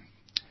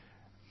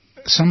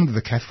 some of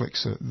the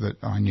Catholics that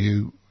I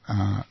knew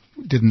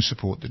didn't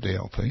support the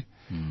DLP.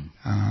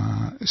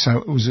 So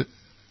it was,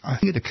 I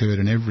think it occurred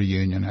in every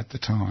union at the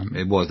time.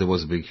 There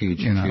was a big, huge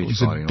fight in all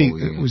the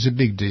unions. It was a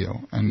big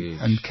deal,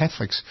 and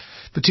Catholics.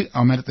 At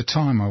the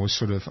time I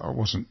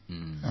wasn't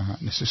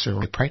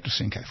necessarily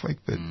practicing Catholic,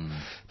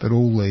 but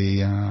all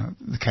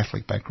the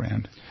Catholic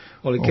background.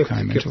 Well,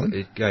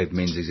 it gave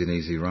Menzies an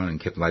easy run and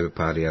kept the Labor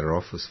Party out of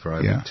office for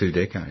over 2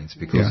 decades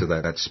because of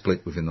that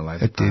split within the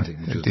Labor Party,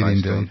 which was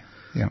based on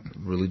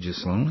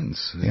religious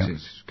lines.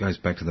 It goes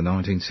back to the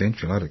 19th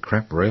century. A load of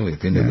crap, really, at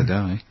the end of the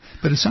day.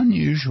 But it's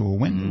unusual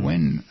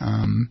when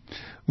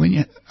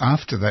you,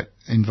 after that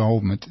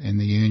involvement in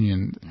the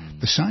union,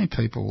 the same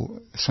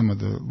people, some of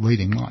the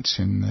leading lights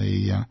in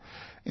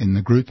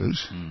the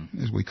groupers,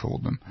 as we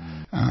called them,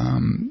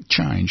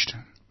 changed.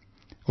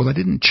 Well, they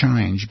didn't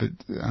change, but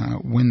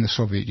when the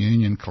Soviet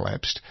Union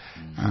collapsed,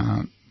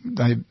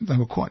 they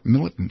were quite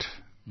militant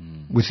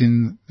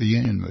within the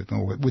union movement,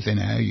 or within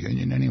our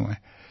union anyway.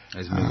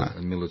 As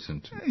a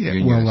militant.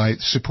 Yeah, well, they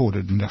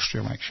supported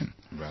industrial action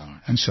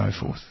and so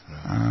forth.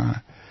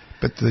 Right.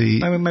 But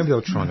maybe they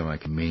were trying to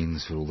make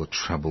amends for all the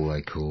trouble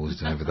they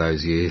caused over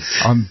those years.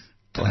 I'm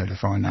blowed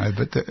if I know,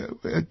 but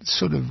it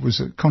sort of was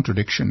a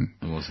contradiction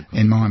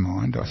in my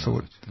mind. I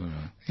thought,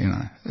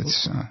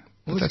 it's...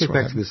 Well, let's get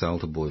back to this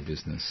altar boy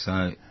business.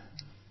 So,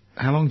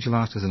 how long did you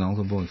last as an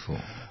altar boy for?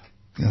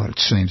 It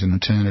seems an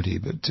eternity,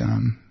 but...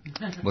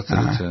 what's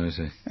an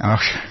eternity?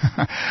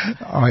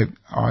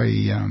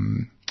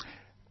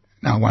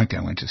 No, I won't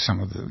go into some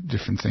of the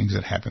different things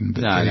that happened.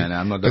 But no,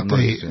 I'm not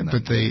interested in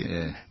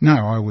that. No,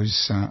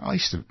 I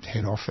used to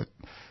head off at,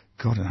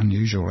 an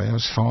unusual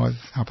hours,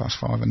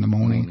 5:30 in the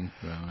morning.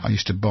 Right. I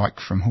used to bike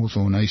from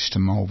Hawthorne East to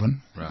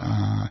Malvern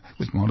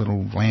with my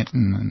little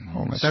lantern and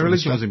all that So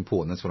religion was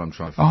important, that's what I'm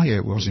trying to Oh, yeah,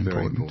 it was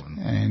important. Very important.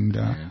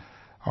 And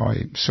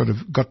I sort of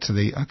got to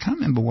I can't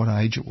remember what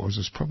age it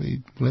was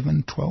probably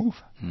 11, 12,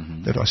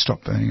 that I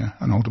stopped being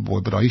an altar boy,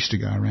 but I used to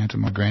go around to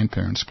my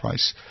grandparents'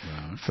 place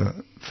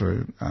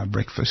for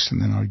breakfast,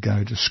 and then I'd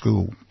go to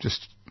school,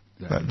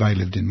 they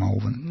lived in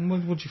Malvern.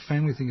 What did your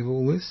family think of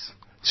all this?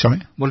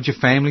 Sorry? What did your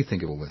family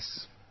think of all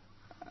this?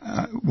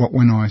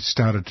 When I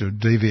started to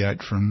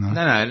deviate from the...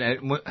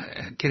 No,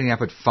 getting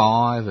up at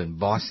 5 and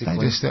bicycling.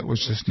 That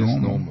was just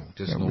normal.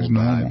 Just normal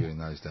behaviour in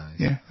those days.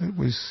 Yeah, it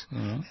was...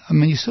 I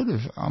mean,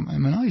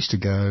 I used to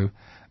go,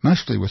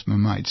 mostly with my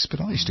mates,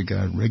 but I used to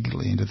go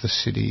regularly into the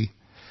city,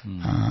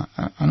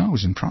 and I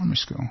was in primary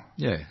school.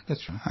 Yeah,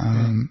 that's right.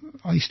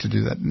 I used to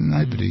do that, and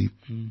nobody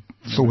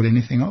thought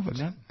anything of it.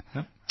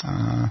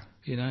 No.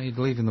 You'd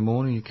leave in the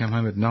morning, you'd come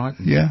home at night,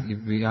 and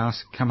you'd be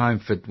asked, come home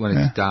when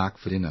it's dark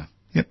for dinner.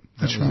 Yep,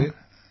 that's That was right. it.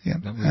 Yep.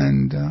 That was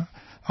And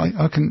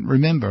I can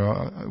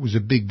remember it was a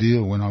big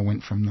deal when I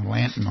went from the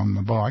lantern on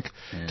my bike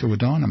to a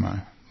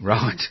dynamo.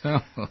 Right.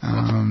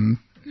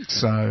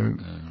 So,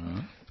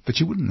 but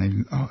you wouldn't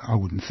even, I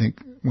wouldn't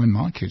think when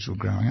my kids were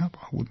growing up,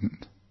 I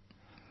wouldn't.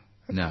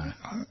 No.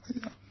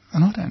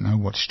 And I don't know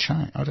what's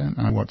changed. I don't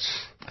know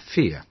what's...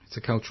 Fear. It's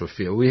a culture of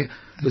fear.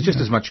 There's just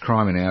as much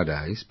crime in our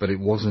days, but it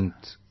wasn't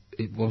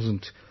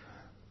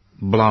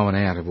blown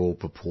out of all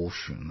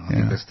proportion. I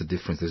think that's the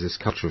difference. There's this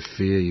culture of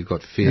fear. You've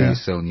got fear. You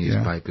sell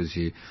newspapers.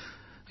 You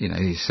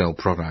sell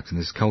products, and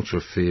there's a culture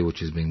of fear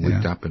which has been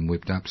whipped up and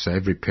whipped up. So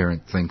every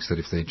parent thinks that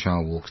if their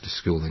child walks to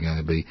school, they're going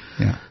to be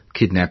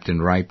kidnapped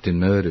and raped and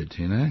murdered.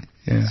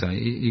 Yeah. So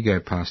you go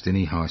past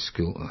any high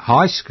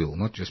school,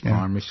 not just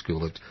primary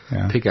school,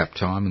 at pick-up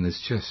time, and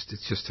it's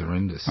just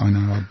horrendous. I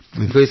know.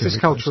 There's this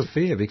culture of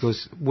fear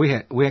because we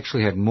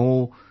actually had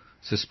more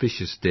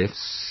suspicious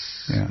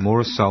deaths,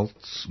 more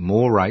assaults,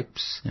 more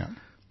rapes. Yeah.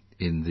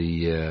 In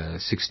the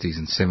 60s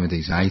and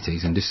 70s and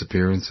 80s, and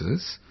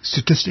disappearances.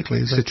 Statistically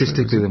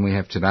than we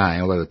have today,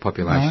 although the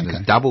population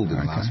has doubled in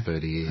the last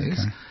 30 years.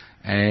 Okay.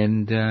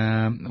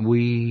 And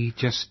we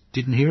just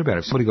didn't hear about it.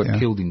 If somebody got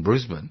killed in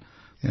Brisbane,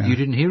 you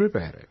didn't hear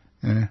about it.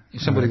 Yeah.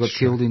 If somebody got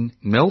killed in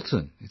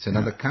Melton, it's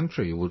another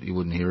country, you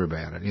wouldn't hear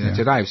about it.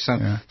 Today,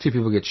 if two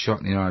people get shot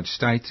in the United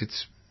States,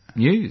 it's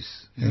news,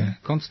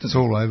 constantly. It's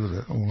all over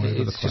the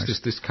place. It's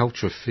just this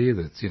culture of fear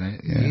that,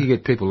 you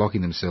get people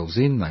locking themselves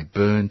in, they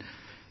burn.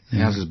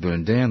 Houses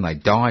burn down, they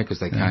die because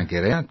they can't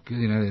get out.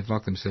 They've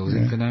locked themselves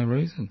in for no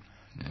reason.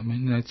 I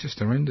mean, it's just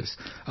horrendous.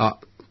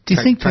 Do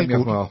you think take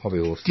people? Me off my hobby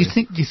horse. Do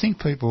you think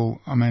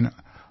people? I mean,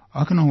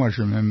 I can always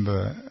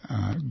remember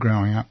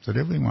growing up that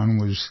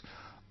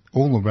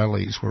all the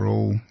rallies were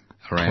all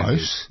around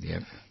close.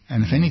 Yep.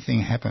 And if anything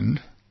happened,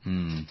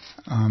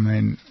 I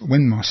mean,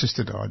 when my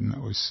sister died, and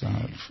that was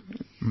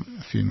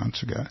a few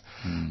months ago,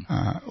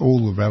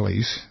 all the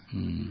rallies.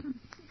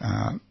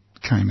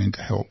 Came in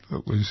to help.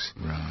 It was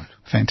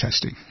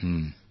fantastic.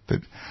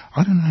 But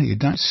I don't know, you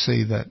don't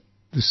see that,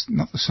 there's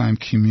not the same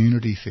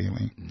community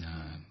feeling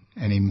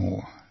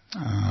anymore.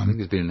 I think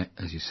there's been,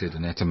 as you said,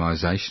 an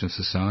atomisation of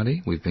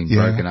society. We've been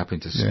broken up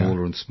into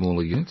smaller and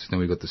smaller units. Now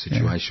we've got the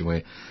situation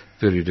where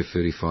 30 to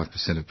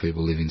 35% of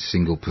people live in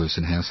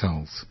single-person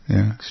households.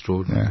 Yeah.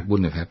 Extraordinary. It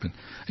wouldn't have happened.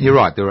 And you're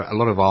right, there are a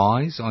lot of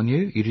eyes on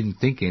you. You didn't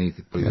think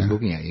anybody was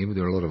looking at you, but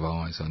there are a lot of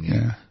eyes on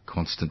you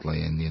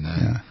constantly, and,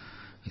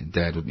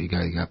 Dad would be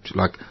going up to,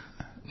 like,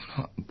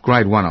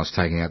 grade 1 I was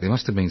taking out, there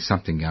must have been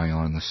something going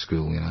on in the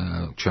school,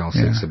 child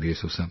sex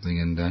abuse or something,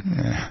 and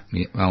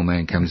my old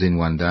man comes in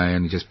one day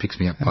and he just picks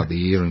me up by the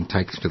ear and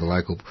takes me to the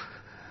local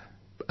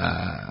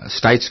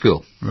state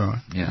school.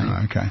 Right.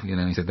 Okay.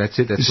 He said, that's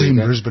it. This is in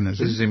Brisbane, is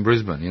it? This is in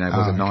Brisbane, it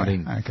was in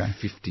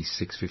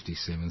 1956,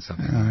 57,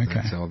 something like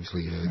that. So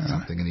obviously he heard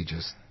something and he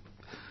just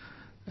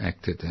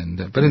acted.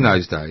 But in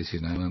those days,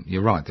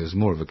 you're right, there was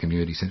more of a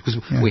community sense, because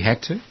we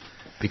had to.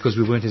 Because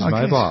we weren't as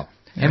mobile.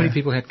 How many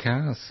people had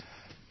cars?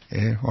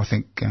 Yeah, I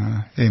think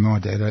my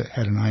dad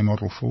had an A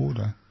Model Ford.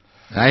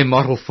 A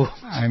Model Ford?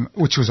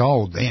 Which was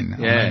old then.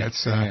 Yeah.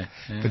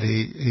 But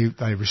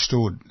they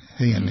restored,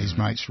 he and his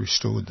mates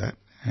restored that.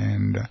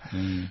 And,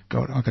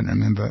 God, I can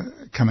remember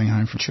coming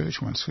home from church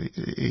once.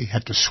 He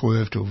had to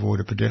swerve to avoid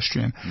a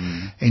pedestrian.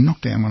 He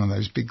knocked down one of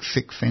those big,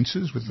 thick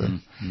fences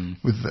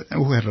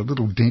all had a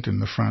little dent in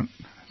the front.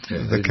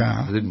 The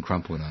car. It didn't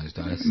crumple in those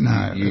days.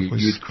 No,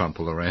 you'd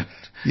crumple around.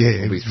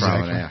 Yeah, be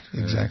thrown out.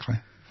 Exactly.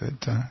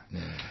 But,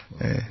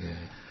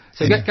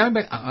 So going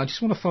back, I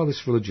just want to follow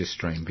this religious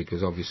stream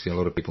because obviously a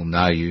lot of people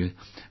know you,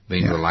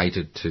 being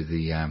related to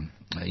the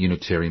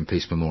Unitarian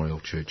Peace Memorial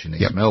Church in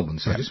East Melbourne.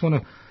 So I just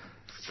want to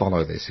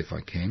follow this if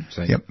I can.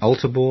 So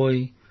altar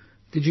boy,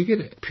 did you get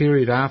a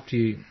period after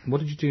you? What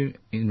did you do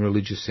in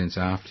religious sense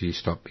after you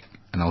stopped?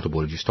 An altar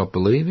boy, did you stop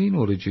believing,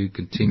 or did you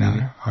continue?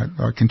 No,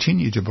 I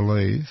continued to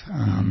believe,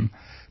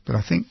 but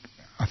I think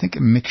a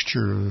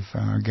mixture of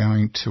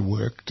going to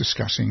work,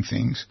 discussing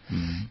things,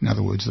 in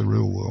other words, the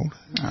real world.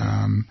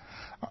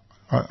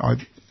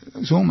 It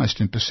was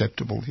almost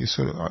imperceptible.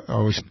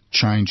 I was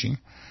changing,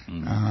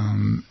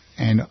 and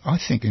I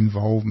think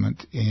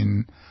involvement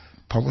in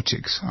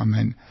politics. I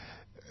mean,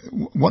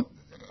 what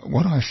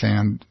I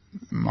found,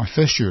 my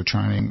first year of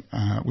training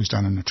was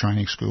done in a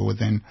training school, and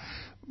then.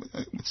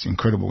 It's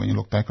incredible when you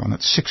look back on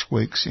it. 6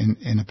 weeks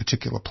in a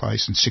particular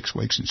place and 6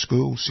 weeks in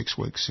school, 6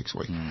 weeks.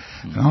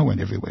 And I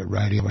went everywhere,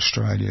 Radio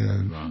Australia,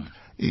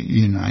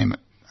 you name it.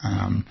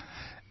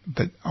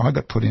 But I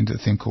got put into a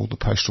thing called the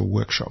Postal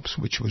Workshops,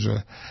 which was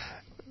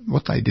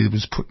what they did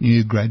was put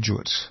new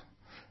graduates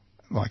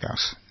like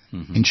us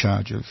in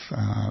charge of,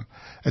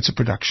 it's a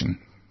production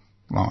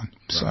line.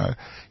 So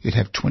you'd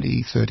have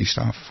 20, 30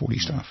 staff, 40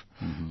 staff.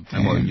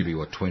 And what, you'd be,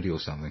 20 or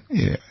something?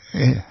 Yeah,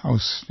 I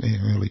was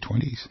early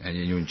 20s. And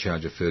you're in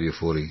charge of 30 or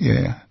 40?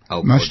 Yeah.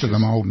 Most of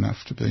them old enough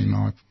to be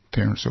my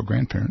parents or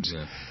grandparents.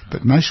 Yeah.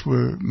 But most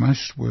were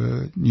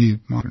new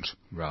migrants.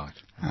 Right.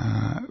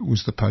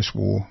 Was the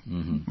post-war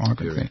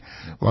migrant thing.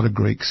 A lot of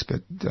Greeks,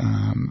 but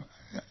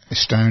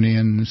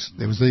Estonians.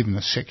 There was even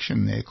a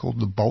section there called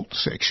the Bolt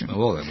section. Oh,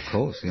 well, of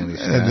course. Yeah,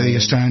 The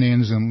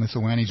Estonians and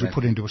Lithuanians were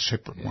put into a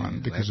separate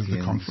one because of the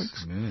Latvians.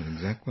 conflicts. Yeah,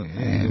 exactly.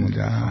 Yeah, And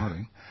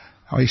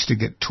I used to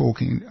get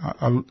talking.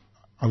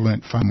 I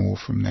learnt far more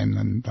from them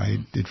than they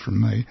did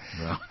from me.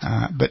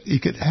 Right. But you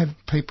could have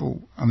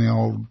people on the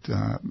old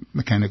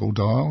mechanical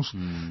dials.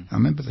 I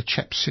remember the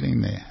chap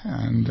sitting there,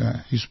 and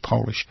he's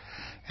Polish,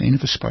 and he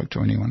never spoke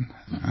to anyone.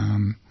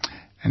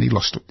 And he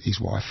lost his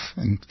wife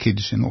and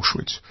kids in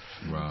Auschwitz.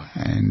 Right.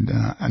 And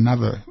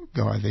another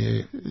guy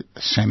there,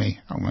 Sammy,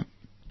 I won't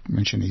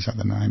mention his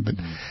other name, but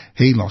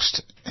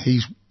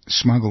he's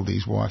smuggled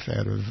his wife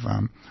out of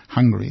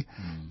Hungary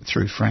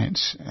through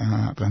France,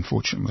 but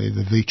unfortunately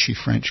the Vichy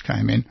French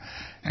came in,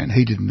 and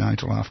he didn't know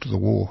until after the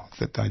war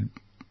that they'd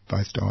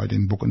both died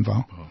in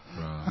Buchenwald. Oh,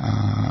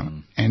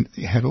 right. And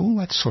you had all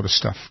that sort of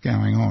stuff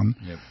going on,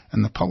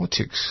 and the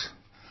politics.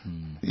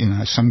 You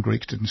know, some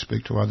Greeks didn't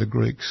speak to other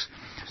Greeks.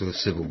 So the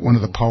Civil War. One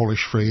of the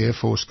Polish Free Air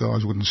Force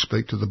guys wouldn't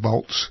speak to the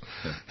Bolts.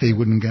 He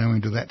wouldn't go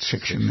into that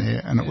section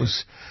there, and it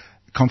was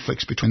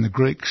conflicts between the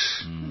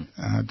Greeks,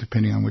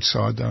 depending on which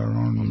side they were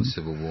on. On the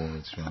Civil War,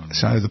 that's right.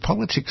 So the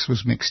politics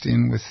was mixed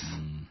in with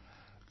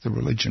the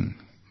religion.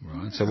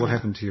 Right. So what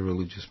happened to your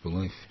religious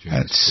belief?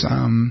 It's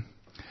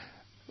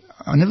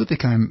I never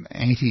became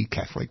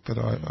anti-Catholic, but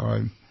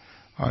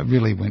I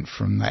really went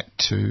from that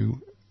to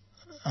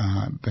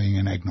being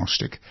an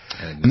agnostic.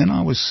 And then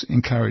I was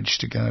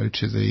encouraged to go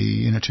to the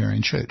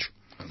Unitarian Church.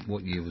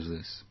 What year was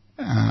this?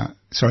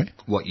 Sorry?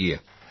 What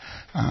year?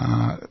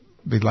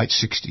 The late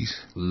 60s.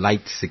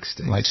 Late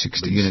 60s. Late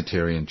 60s. The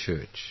Unitarian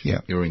Church.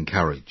 Yeah. You were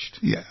encouraged.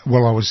 Yeah.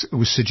 Well, it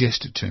was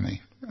suggested to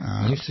me.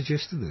 You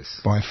suggested this?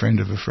 By a friend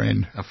of a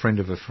friend. A friend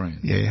of a friend?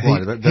 Yeah. Why,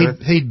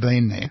 he'd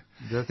been there.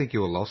 Did they think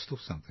you were lost or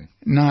something?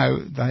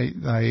 No,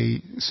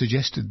 they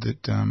suggested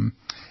that,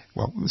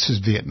 well, this is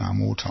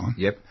Vietnam War time.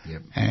 Yep.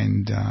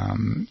 And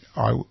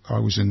I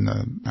was in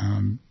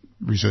the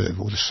reserve,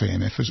 or the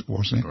CMF as it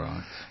was then.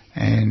 Right.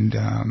 And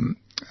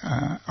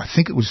I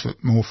think it was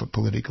more for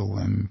political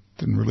than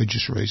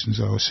religious reasons.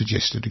 I was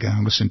suggested to go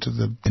and listen to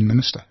the then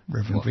minister,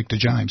 Reverend Victor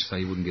James. So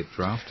you wouldn't get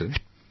drafted?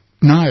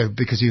 No,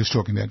 because he was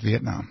talking about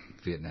Vietnam.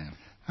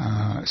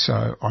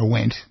 So I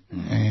went,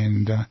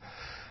 and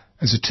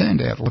as it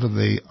turned out, a lot of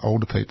the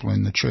older people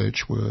in the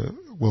church were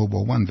World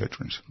War I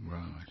veterans.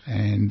 Right.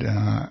 And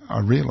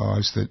I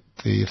realised that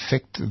the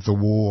effect of the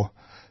war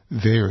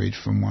varied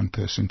from one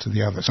person to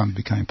the other. Some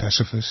became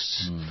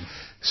pacifists,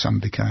 some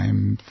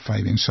became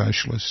Fabian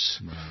socialists.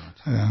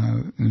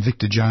 Right. And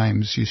Victor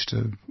James used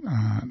to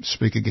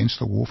speak against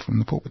the war from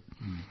the pulpit.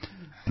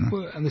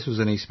 Well, and this was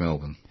in East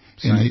Melbourne.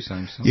 Same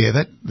site?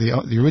 Yeah,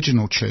 the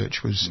original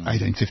church was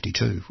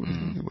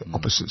 1852,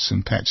 opposite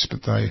St Pat's,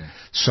 but they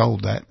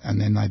sold that, and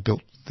then they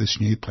built this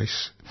new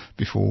place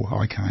before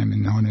I came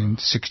in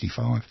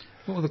 1965.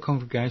 What were the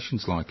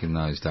congregations like in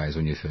those days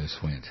when you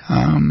first went?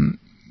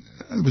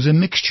 It was a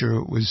mixture.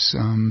 It was,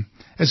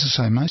 as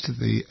I say, most of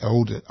the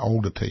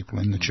older people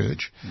in the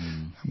church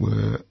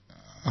were,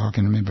 I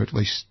can remember at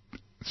least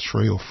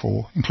 3 or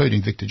 4,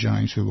 including Victor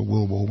James, who were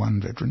World War I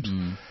veterans,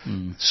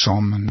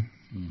 Som and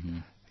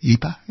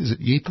Yipa. Is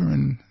it Yipa?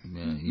 And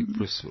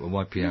Ypres or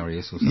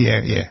YPRES or something?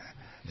 Yeah,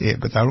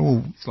 but they're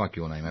all... It's like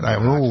your name. They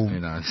were all... Who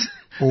knows?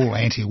 All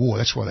anti-war.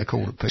 That's why they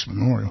called it Peace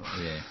Memorial.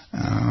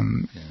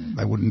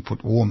 They wouldn't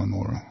put War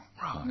Memorial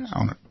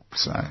on it.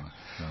 So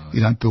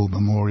you don't build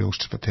memorials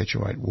to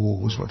perpetuate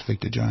war, was what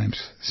Victor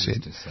James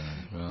said.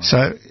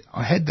 So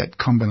I had that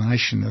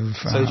combination of...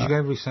 So did you go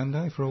every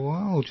Sunday for a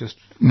while, or just...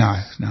 No.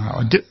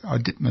 I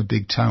dipped my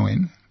big toe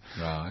in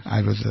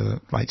over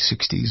the late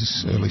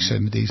 60s, early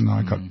 70s, and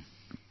I got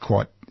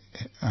quite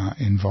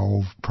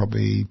involved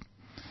probably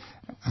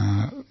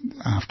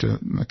after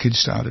my kids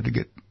started to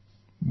get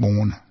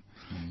born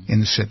in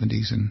the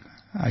 70s and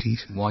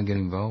 80s. Why get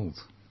involved?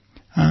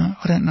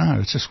 I don't know.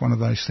 It's just one of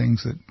those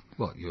things that...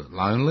 What, you were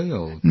lonely,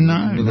 or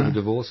no, a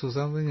divorce or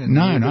something? And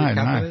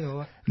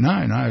no.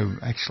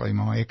 Actually,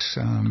 my ex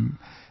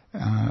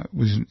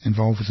was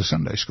involved with the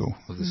Sunday school.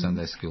 With the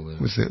Sunday school there.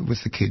 With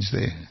the kids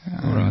there.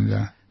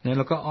 Now,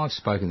 look, I've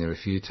spoken there a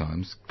few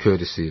times,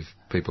 courtesy of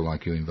people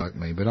like you invoke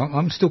me, but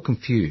I'm still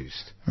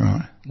confused.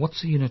 Right.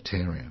 What's a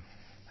Unitarian?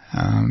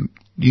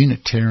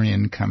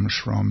 Unitarian comes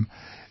from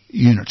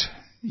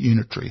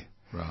unitary.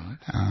 Right.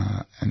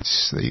 And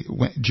it's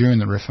during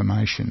the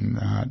Reformation,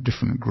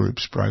 different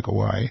groups broke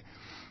away.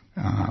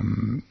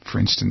 For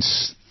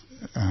instance,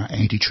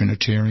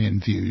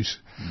 anti-Trinitarian views,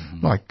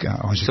 like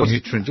Isaac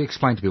Newton.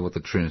 Explain to me what the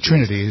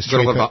Trinity is.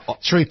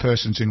 Three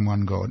persons in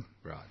one God.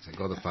 Right. So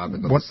God the Father,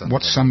 God the Son.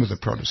 What some of the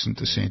Protestant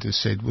dissenters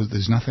said was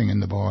there's nothing in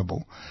the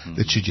Bible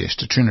that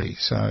suggests a Trinity.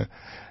 So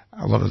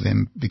a lot of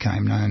them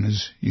became known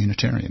as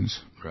Unitarians.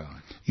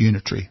 Right.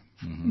 Unitary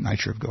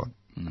nature of God.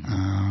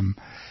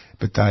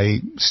 But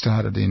they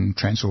started in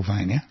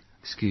Transylvania.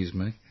 Excuse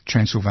me?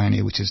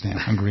 Transylvania, which is now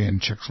Hungary and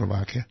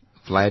Czechoslovakia.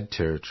 Vlad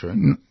territory?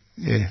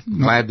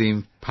 Vlad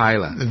the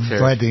Impaler.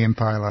 Vlad the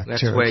Impaler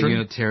That's territory. where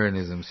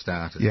Unitarianism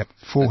started. Yep,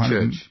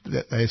 400.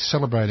 They're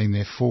celebrating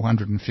their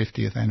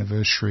 450th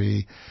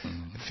anniversary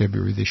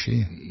February this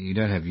year. You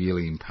don't have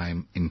yearly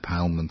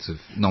impalements of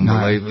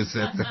non-believers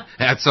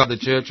outside the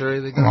church or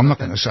anything? Well, I'm not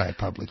going to say it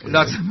publicly.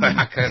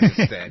 I can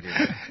understand.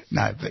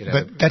 No,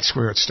 but that's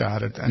where it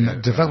started, and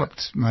it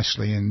developed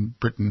mostly in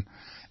Britain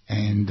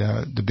and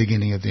the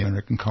beginning of the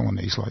American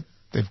colonies. Like,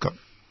 they've got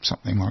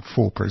something like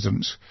 4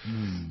 presidents,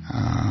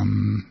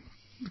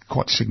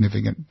 quite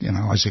significant.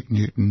 Isaac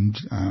Newton.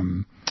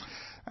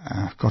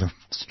 Trying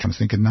to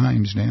think of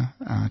names now.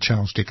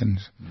 Charles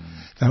Dickens.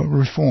 They were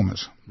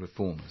reformers.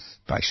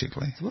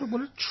 Basically. So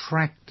what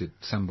attracted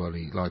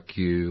somebody like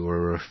you or a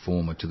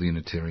reformer to the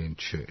Unitarian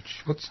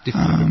Church? What's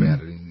different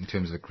about it in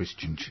terms of a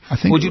Christian church? I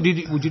think would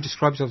you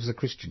describe yourself as a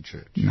Christian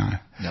church? No.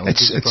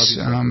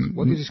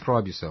 What do you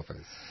describe yourself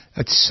as?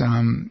 It's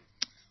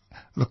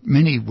look,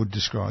 many would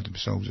describe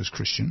themselves as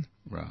Christian.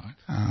 Right.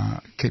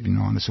 Keep in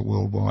mind it's a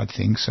worldwide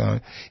thing. So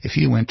if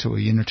you went to a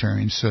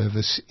Unitarian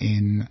service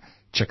in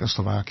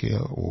Czechoslovakia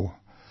or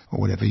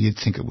whatever, you'd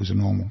think it was a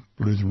normal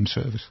Lutheran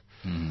service.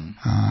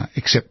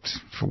 Except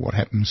for what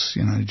happens,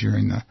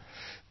 during the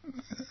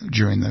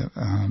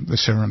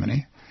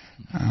ceremony.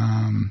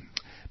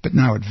 But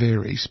no, it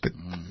varies. But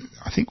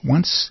I think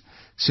when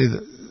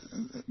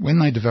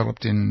they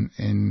developed in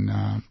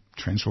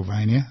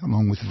Transylvania,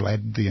 along with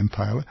Vlad the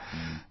Impaler,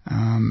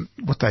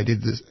 what they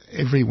did is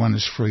everyone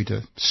is free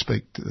to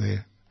speak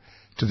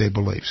to their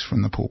beliefs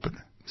from the pulpit.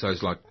 So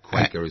it's like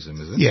Quakerism,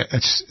 is it? Yeah,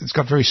 it's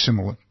got very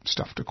similar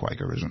stuff to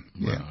Quakerism.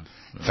 Yeah. Right.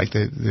 In fact,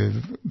 there's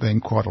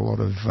been quite a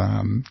lot of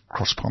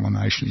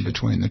cross-pollination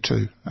between the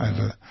two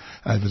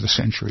over the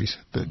centuries.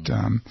 But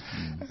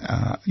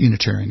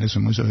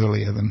Unitarianism was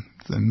earlier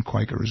than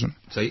Quakerism.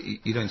 So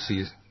you don't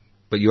see,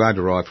 but you are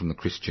derived from the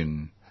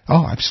Christian.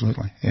 Oh,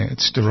 absolutely. Yeah,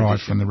 it's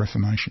derived from the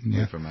Reformation.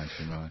 Yeah.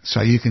 Reformation, right.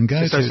 So you can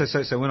go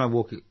So when I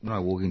walk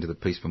into the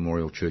Peace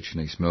Memorial Church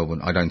in East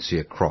Melbourne, I don't see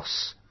a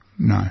cross.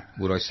 No.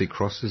 Would I see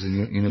crosses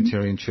in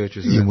Unitarian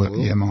churches? You would,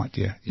 you might,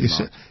 yeah. You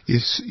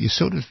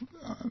sort of,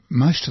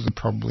 most of them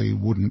probably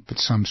wouldn't, but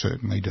some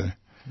certainly do.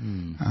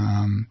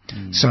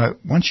 So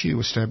once you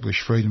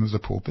establish freedom of the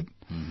pulpit,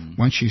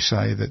 once you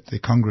say that the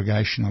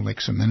congregation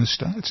elects a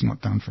minister, it's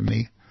not done for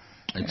me.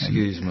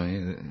 Excuse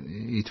me,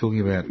 you're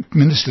talking about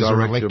ministers direct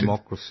are elected.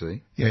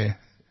 democracy. Yeah.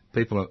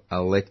 People are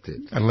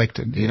elected.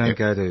 Elected. You don't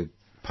go to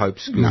Pope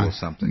school or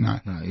something. No,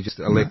 you're just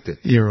elected.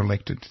 No, you're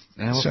elected.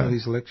 How often do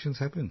these elections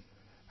happen?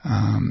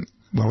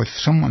 Well, if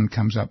someone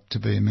comes up to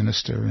be a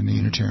minister in the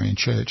Unitarian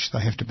Church, they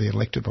have to be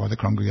elected by the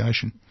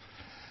congregation.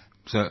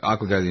 So I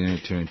could go to the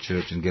Unitarian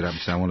Church and get up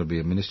and say, I want to be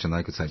a minister, and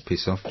they could say,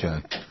 piss off,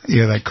 Joe.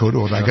 Yeah, they could,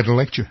 or they could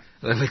elect you.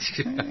 But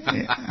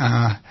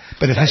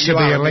it has to be elected. You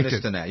are a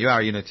minister now. You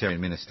are a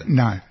Unitarian minister.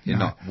 No. You're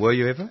not. Were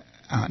you ever?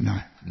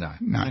 No.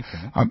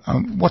 Okay.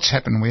 What's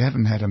happened, we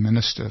haven't had a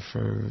minister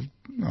for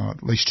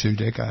at least 2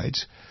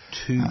 decades.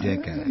 2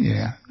 decades?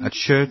 Yeah. A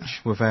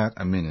church without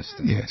a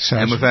minister. Yeah.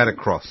 And without a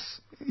cross.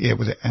 Yeah,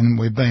 and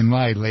we've been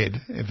lay-led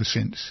ever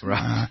since.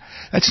 Right.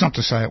 That's not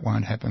to say it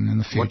won't happen in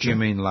the future. What do you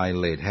mean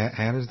lay-led?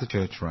 How does the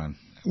church run?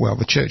 Well,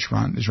 the church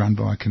is run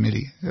by a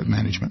committee of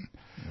management.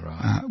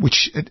 Right.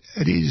 Which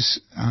it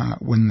is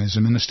when there's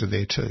a minister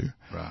there too.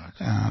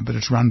 Right. But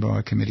it's run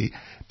by a committee.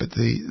 But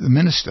the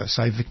minister,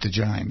 say Victor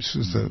James,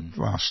 was the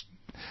last.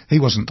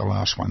 He wasn't the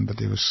last one, but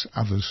there was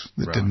others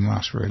that didn't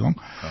last very long.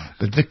 Right.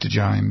 But Victor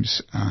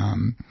James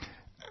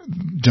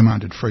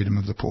demanded freedom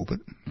of the pulpit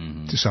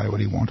to say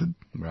what he wanted.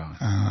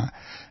 Right.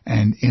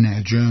 And in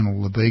our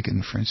journal, The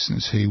Beacon, for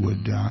instance, he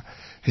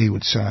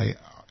would say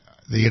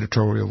the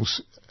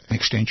editorial's an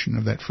extension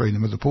of that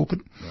freedom of the pulpit,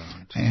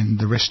 and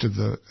the rest of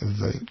the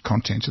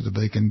contents of The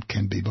Beacon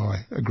can be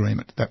by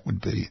agreement. That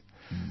would be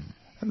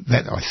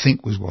that, I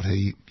think, was what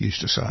he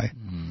used to say.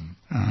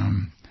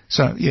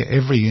 So yeah,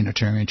 every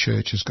Unitarian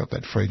church has got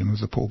that freedom of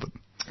the pulpit.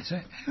 So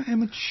how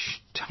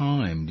much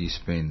time do you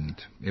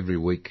spend every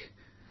week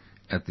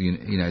at the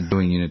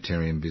doing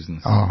Unitarian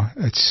business? Oh,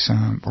 it's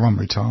well, I'm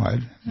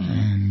retired,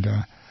 and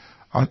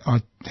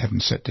I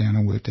haven't sat down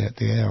and worked out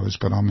the hours,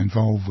 but I'm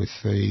involved with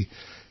the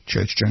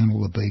church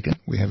journal, The Beacon.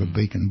 We have a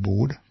Beacon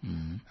board.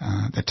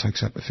 That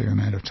takes up a fair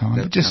amount of time.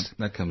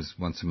 That comes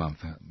once a month.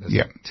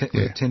 Yeah.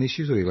 10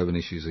 issues or 11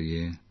 issues a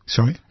year?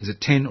 Sorry? Is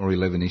it 10 or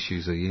 11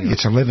 issues a year?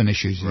 It's 11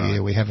 issues a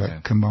year. We have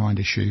a combined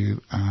issue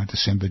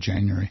December,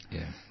 January.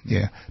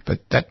 Yeah.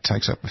 But that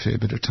takes up a fair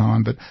bit of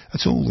time. But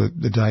it's all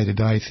the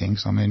day-to-day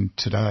things. I mean,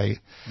 today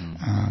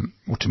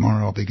or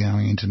tomorrow I'll be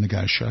going in to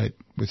negotiate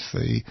with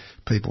the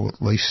people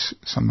that lease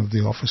some of the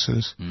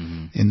offices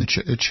in the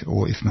church,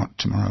 or if not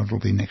tomorrow, it'll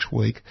be next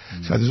week.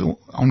 So there's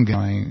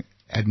ongoing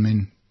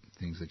admin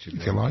things that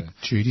if you like,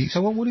 duties.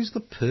 So what is the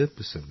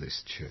purpose of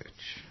this church?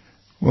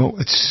 Well,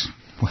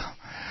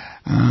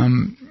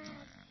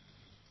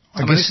 I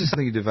guess this is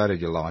something you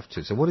devoted your life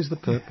to. So what is the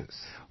purpose?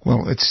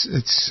 Well, it's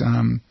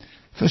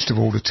first of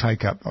all to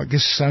take up. I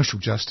guess social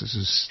justice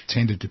has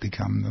tended to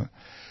become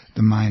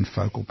the main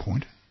focal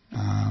point.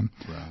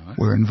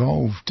 We're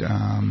involved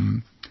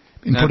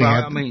in No, putting but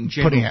out. I mean, putting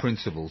general out,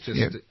 principles. Just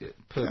yeah.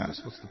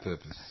 purpose. What's the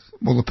purpose?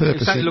 Well, the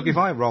purpose. Say, look, if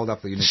I rolled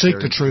up the seek Unitarian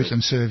the truth Church-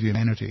 and serve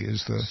humanity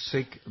is the.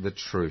 Seek the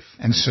truth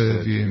And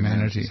serve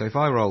humanity. So if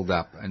I rolled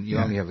up, and you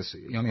Yeah.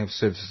 only have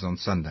services on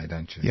Sunday,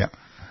 don't you? Yeah.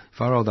 If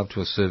I rolled up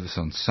to a service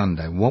on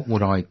Sunday, what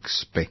would I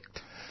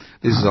expect?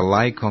 This is a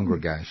lay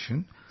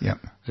congregation. Yeah.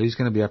 Who's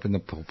going to be up in the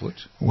pulpit?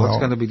 Well, What's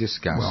going to be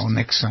discussed? Well,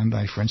 next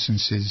Sunday, for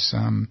instance, is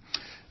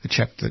the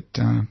chap that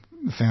the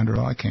founder of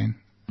ICANN,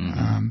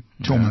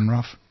 Torman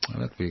Ruff.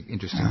 Well, that'd be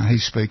interesting.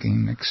 He's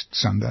speaking next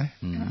Sunday.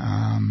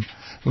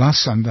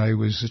 Last Sunday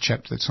was the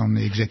chap that's on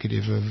the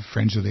executive of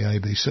Friends of the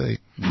ABC.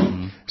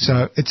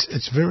 So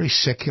it's very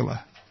secular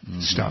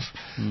stuff.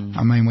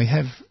 I mean, we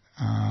have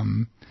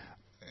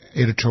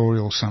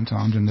editorials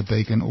sometimes in the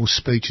Beacon or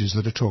speeches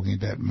that are talking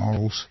about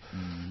morals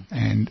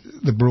and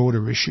the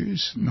broader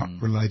issues, not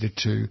related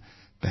to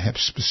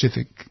perhaps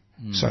specific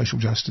social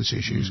justice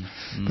issues.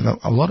 But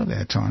a lot of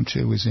our time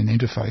too is in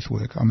interfaith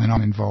work. I mean,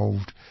 I'm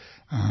involved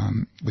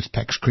with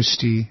Pax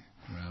Christi,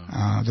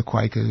 the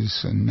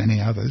Quakers and many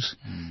others.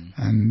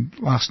 And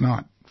last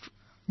night,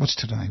 what's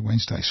today?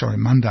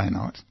 Monday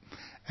night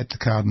at the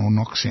Cardinal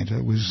Knox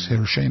Centre was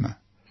Hiroshima.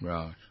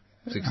 Right.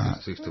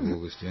 6th of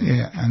August, yeah.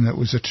 Yeah, and it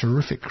was a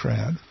terrific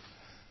crowd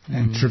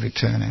and terrific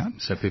turnout.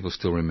 So people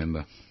still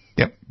remember.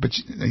 Yep,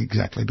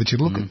 exactly. But you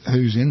look at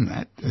who's in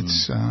that.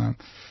 It's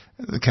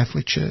the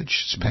Catholic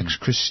Church, it's Pax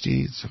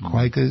Christi, it's the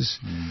Quakers,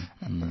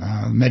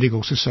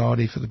 Medical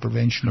Society for the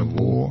Prevention of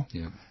War,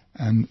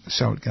 and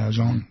so it goes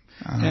on.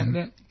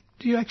 Now,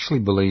 do you actually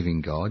believe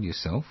in God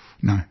yourself?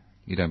 No.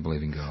 You don't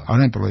believe in God? I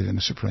don't believe in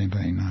a supreme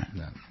being,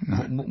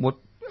 no. What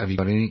have you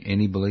got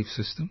any belief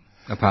system?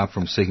 Apart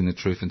from seeking the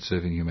truth and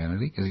serving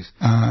humanity? 'Cause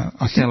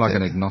you sound like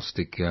an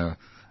agnostic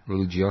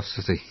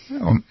religiosity.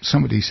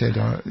 Somebody said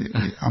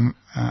I'm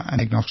an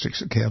agnostic,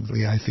 a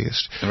cowardly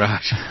atheist.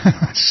 Right.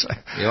 So,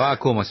 Yeah, I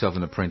call myself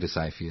an apprentice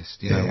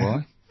atheist. You know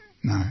why?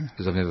 No.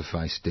 Because I've never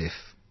faced death.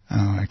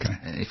 Oh, okay.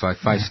 And if I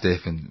face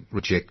death and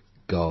reject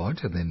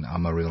God, then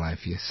I'm a real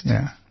atheist.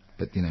 Yeah.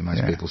 But,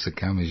 most people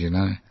succumb, as you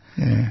know.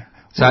 Yeah.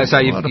 So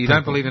you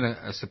don't believe in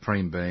a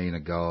supreme being, a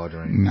God,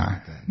 or anything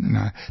like that?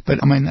 No. But,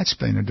 I mean, that's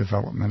been a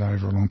development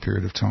over a long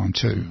period of time,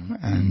 too.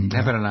 And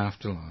How about an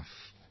afterlife?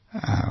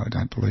 I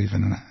don't believe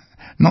in it.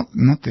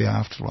 Not the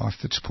afterlife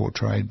that's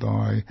portrayed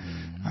by...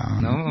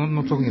 No, I'm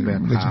not talking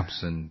about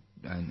harps and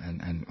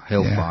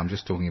hellfire. I'm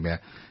just talking about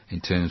in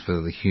terms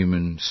whether the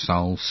human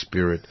soul,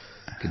 spirit,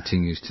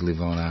 continues to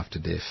live on after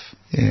death.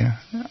 Yeah.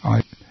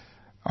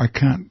 I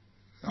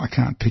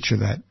can't picture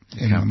that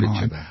in my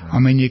mind. That, right. I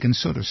mean, you can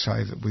sort of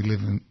say that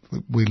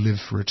we live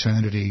for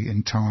eternity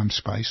in time,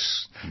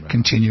 space,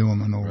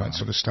 continuum, and all that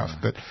sort of stuff.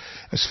 But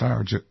as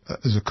far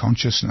as a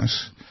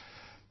consciousness,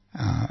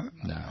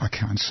 I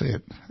can't see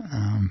it.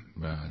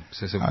 Right.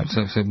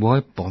 So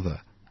why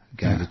bother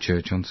going to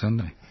church on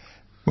Sunday?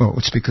 Well,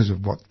 it's because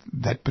of what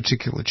that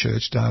particular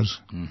church does,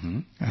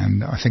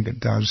 and I think it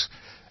does.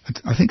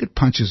 I think it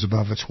punches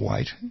above its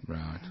weight.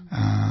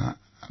 Right.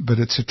 But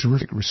it's a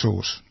terrific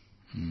resource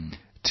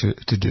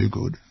to do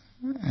good.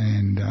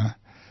 And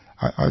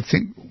I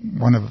think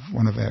one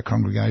of our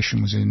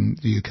congregation was in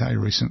the UK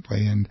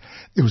recently, and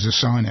there was a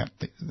sign out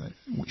that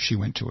she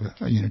went to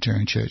a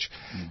Unitarian church.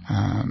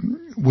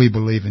 We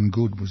believe in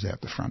good was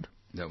out the front.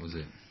 That was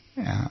it.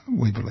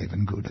 We believe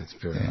in good. That's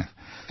fair enough.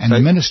 And the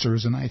minister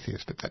is an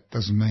atheist, but that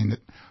doesn't mean that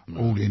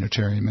all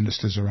Unitarian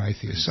ministers are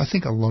atheists. I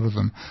think a lot of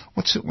them.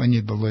 What's it when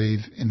you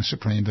believe in a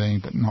supreme being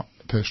but not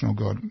a personal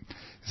God?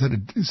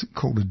 Is it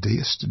called a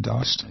deist? A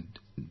deist?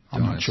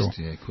 I'm not sure.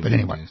 Yeah, but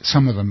anyway,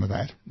 some of them are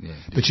that. Yeah,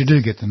 but you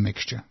do get the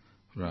mixture.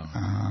 Right.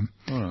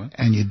 All right.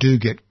 And you do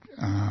get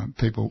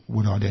people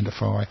would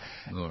identify,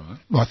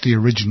 like the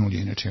original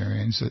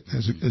Unitarians,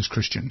 as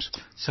Christians.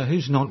 So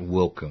who's not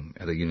welcome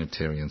at a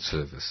Unitarian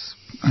service?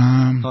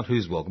 Not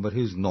who's welcome, but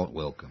who's not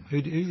welcome.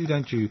 Who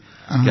don't you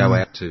go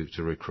out to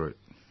recruit?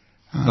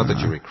 Not that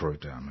you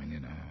recruit, I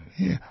mean,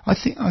 Yeah, I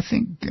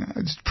think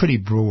it's pretty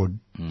broad.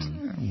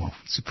 Well,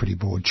 it's a pretty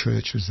broad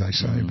church, as they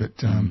say.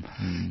 But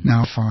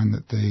now I find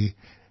that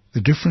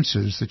the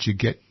differences that you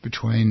get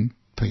between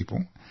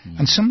people,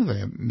 and some of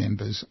their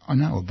members I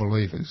know are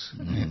believers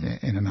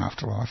in an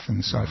afterlife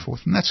and so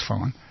forth, and that's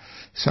fine.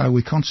 So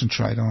we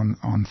concentrate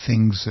on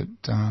things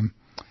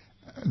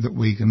that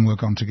we can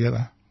work on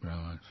together.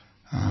 Right.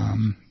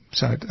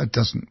 So it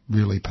doesn't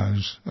really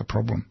pose a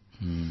problem.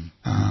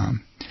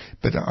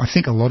 But I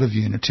think a lot of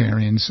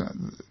Unitarians,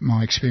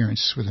 my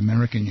experience with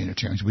American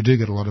Unitarians, we do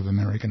get a lot of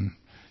American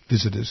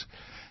visitors,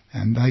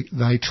 and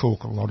they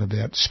talk a lot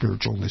about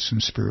spiritual this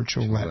and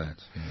spiritual that.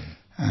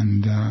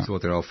 And so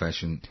what, they're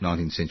old-fashioned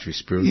 19th century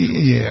spiritual?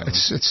 Yeah,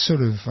 it's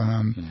sort of...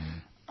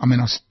 I mean,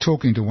 I was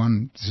talking to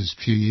one, this is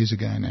a few years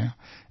ago now,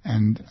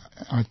 and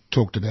I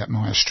talked about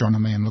my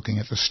astronomy and looking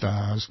at the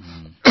stars,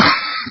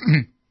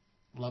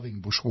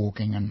 loving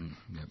bushwalking and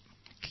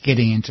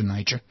getting into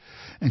nature.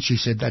 And she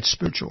said, that's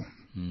spiritual.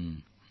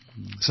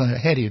 So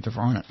how do you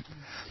define it?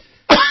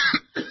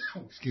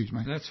 Excuse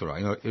me. That's all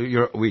right.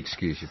 We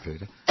excuse you,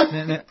 Peter.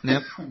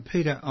 Now,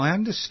 Peter, I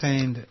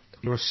understand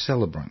you're a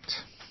celebrant.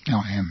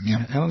 I am,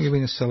 yeah. How long have you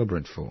been a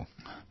celebrant for?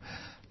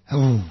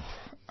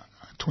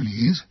 20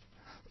 years.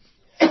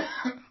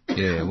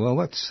 Yeah, well,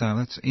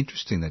 that's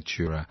interesting that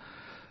you're a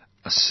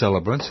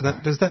celebrant. So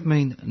does that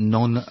mean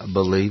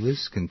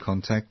non-believers can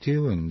contact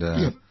you and,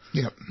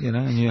 Yep. you know,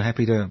 and you're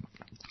happy to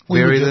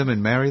bury them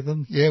and marry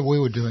them? Yeah, we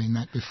were doing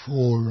that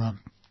before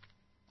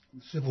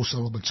civil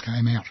celibates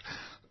came out.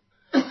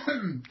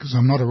 Because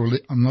I'm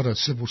not a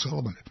civil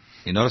celibate.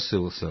 You're not a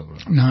civil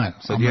celibate? No,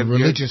 so I'm a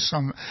religious.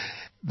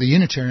 The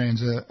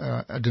Unitarians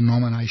are a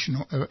denomination,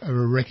 a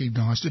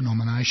recognised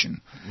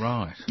denomination.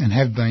 Right. And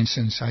have been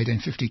since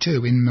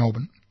 1852 in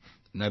Melbourne.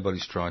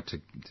 Nobody's tried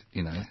to,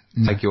 you know,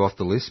 take you off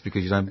the list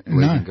because you don't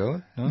believe in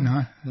God?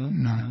 No.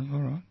 All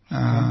right.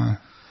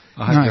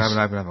 I hope you haven't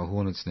opened up a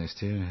hornet's nest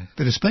here.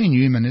 But it's been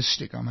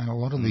humanistic. I mean, a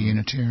lot of the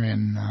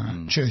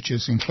Unitarian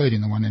churches, including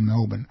the one in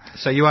Melbourne.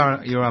 So you're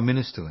a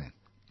minister then?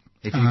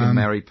 If you can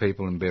marry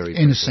people and bury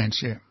people? In a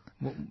sense, yeah.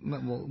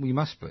 Well, you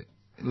must be.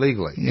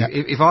 Legally. Yep.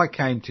 If I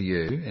came to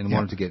you and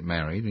wanted to get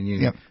married and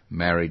you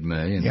married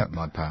me and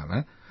my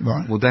partner,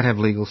 right, would that have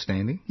legal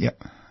standing? Yep.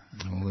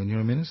 Well, then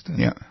you're a minister.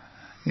 Yeah.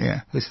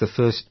 Yeah. This is the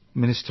first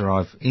minister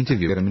I've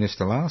interviewed. We had a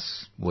minister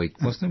last week,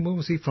 wasn't it? Where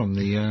was he from?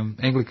 The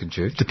Anglican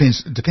Church?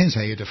 Depends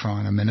how you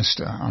define a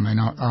minister. I mean,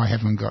 I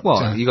haven't got...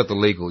 Well, you got the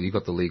legal... I've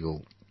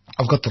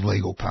got the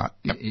legal part.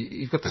 Yep.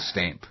 You've got the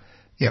stamp.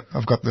 Yep,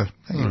 I've got the...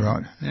 You're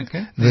right.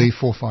 Okay. The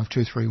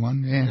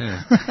 45231,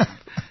 yeah.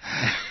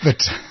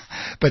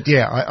 But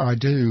yeah, I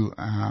do...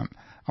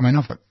 I mean,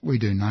 we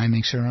do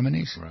naming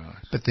ceremonies, right,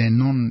 but they're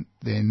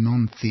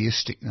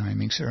non-theistic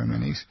naming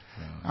ceremonies.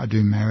 Right. I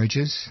do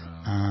marriages.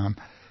 Right.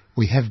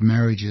 We have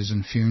marriages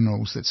and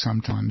funerals that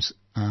sometimes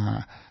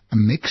are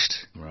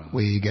mixed, right,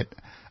 where you get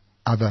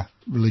other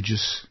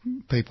religious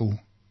people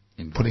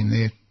putting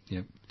their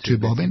two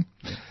bob in.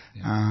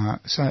 Yep.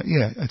 So,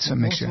 yeah, it's a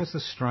mixture. What's the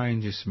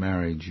strangest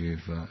marriage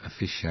you've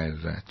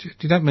officiated at?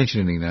 You don't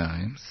mention any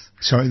names.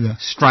 Sorry? The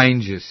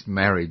strangest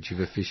marriage you've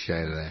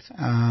officiated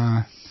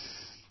at?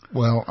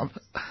 Well,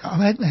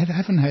 I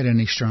haven't had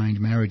any strange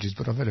marriages,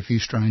 but I've had a few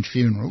strange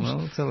funerals.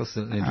 Well, tell us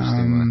an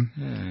interesting one.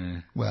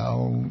 Yeah.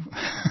 Well...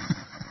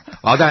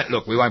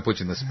 Look, we won't put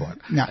you in the spot.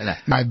 No,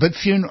 but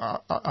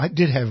I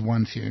did have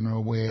one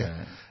funeral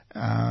where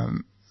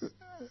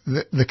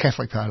the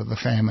Catholic part of the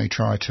family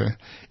tried to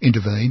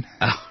intervene.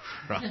 Oh,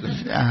 right.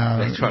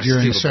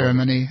 During the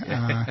ceremony.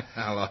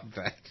 I like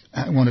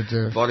that. Wanted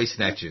to... Body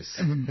snatchers.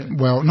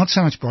 Well, not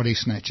so much body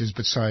snatchers,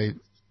 but say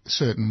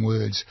certain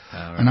words.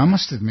 Right. And I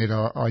must admit,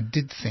 I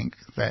did think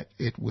that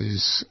it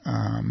was...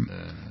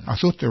 I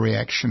thought the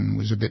reaction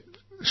was a bit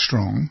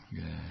strong.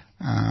 Yeah.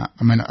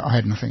 I mean, I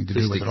had nothing to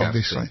do with it,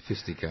 obviously.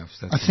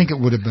 Fisticuffs. I think it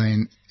would have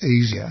been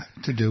easier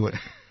to do it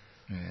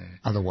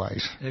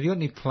otherwise. Have you got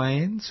any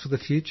plans for the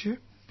future?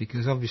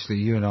 Because obviously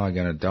you and I are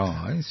going to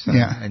die, so,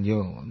 and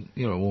you're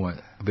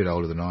a bit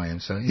older than I am.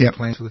 So, any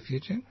plans for the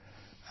future?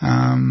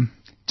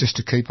 Just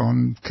to keep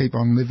on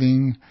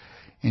living,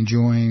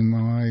 enjoying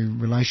my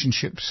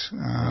relationships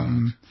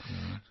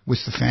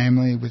with the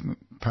family, with my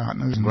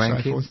partners and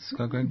so forth.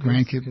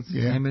 Grandkids?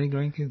 Yeah. How many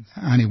grandkids?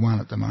 Only one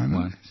at the moment.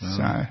 One. Oh,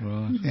 so,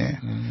 right. Yeah.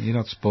 You're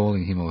not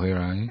spoiling him or her,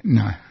 are you?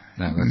 No.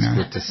 No, that's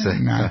good to see.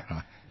 No.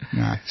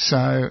 No.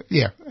 So,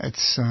 yeah,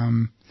 it's...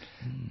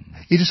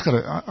 You just got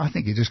to... I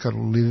think you just got to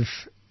live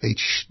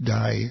each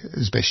day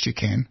as best you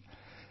can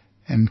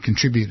and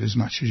contribute as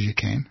much as you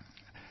can.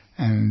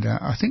 And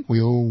I think we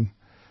all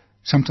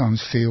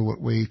sometimes feel that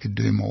we could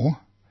do more,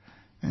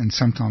 and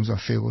sometimes I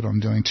feel that I'm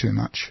doing too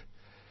much.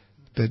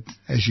 But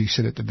as you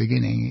said at the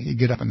beginning, you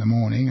get up in the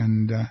morning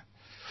and,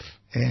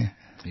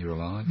 you're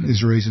alive.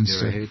 There's reasons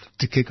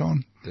to kick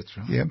on. That's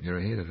right. Yep. You're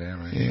ahead at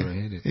our age. Yeah, you're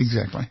ahead.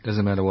 Exactly.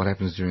 Doesn't matter what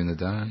happens during the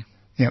day.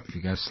 Yep. If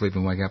you go to sleep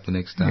and wake up the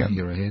next day,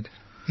 you're ahead.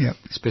 Yep.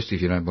 Especially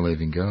if you don't believe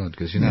in God,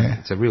 because,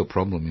 it's a real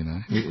problem,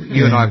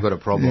 You and I have got a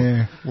problem.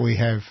 Yeah, we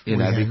have.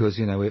 Because,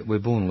 we're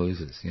born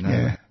losers,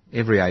 Yeah.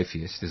 Every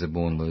atheist is a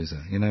born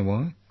loser. You know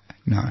why?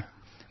 No.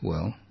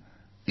 Well,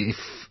 if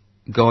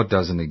God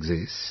doesn't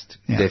exist,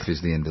 death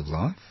is the end of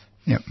life.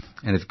 Yep.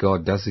 And if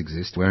God does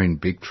exist, we're in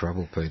big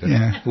trouble, Peter.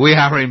 Yeah. We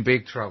are in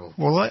big trouble.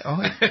 Well,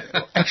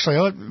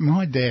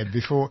 my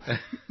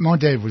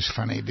dad was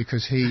funny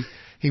because he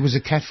was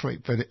a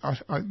Catholic, but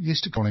I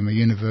used to call him a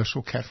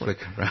universal Catholic.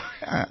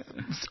 Right.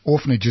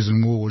 Orphanages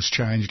and wars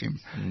changed him.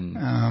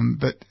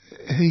 But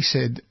he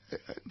said,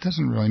 it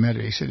doesn't really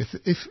matter. He said,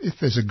 if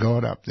there's a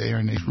God up there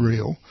and he's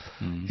real,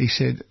 he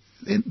said,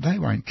 they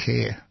won't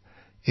care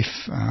if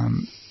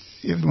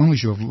as long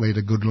as you lead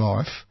a good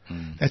life,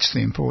 that's the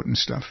important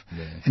stuff.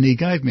 Yeah. And he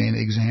gave me an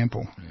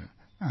example.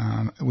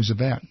 Yeah. It was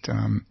about,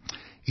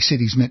 he said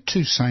he's met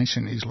two saints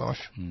in his life.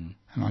 And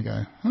I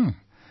go,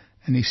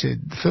 And he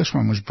said the first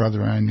one was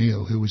Brother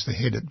O'Neill, who was the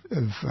head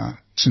of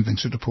St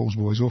Vincent de Paul's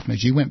Boys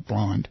Orphanage. He went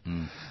blind,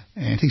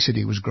 and he said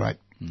he was great.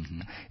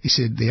 Mm-hmm. He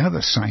said the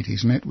other saint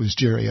he's met was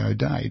Jerry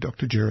O'Day,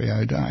 Dr. Jerry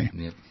O'Day.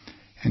 Yep.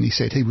 And he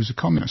said he was a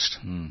communist.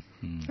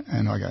 Mm-hmm.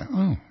 And I go,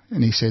 oh.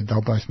 And he said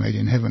they'll both meet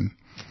in heaven.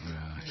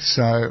 Right.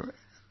 So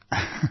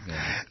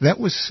that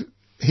was,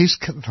 his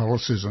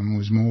Catholicism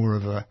was more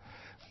of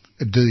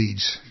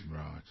deeds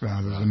Right.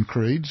 rather than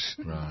creeds.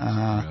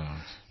 Right.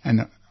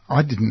 And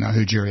I didn't know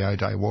who Jerry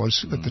O'Day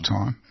was at the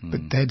time,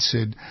 but Dad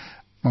said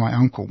my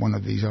uncle, one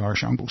of his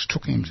Irish uncles,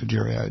 took him to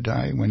Jerry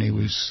O'Day when he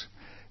was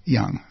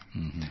young.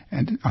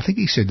 And I think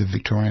he said the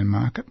Victorian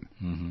market.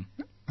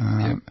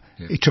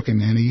 He took him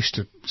there and he used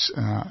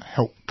to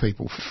help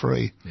people for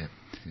free. Yep.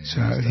 Yeah,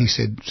 So he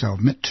said, so I've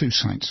met two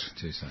saints.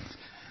 Two saints.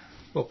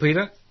 Well,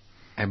 Peter,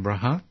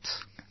 Abrahart.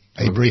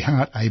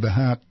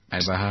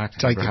 Abrahart.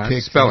 Take your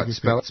pick. Spell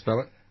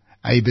it.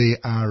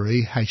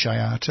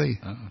 Abrehart.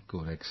 Oh,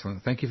 good,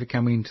 excellent. Thank you for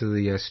coming to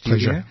the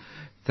studio. Pleasure.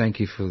 Thank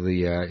you for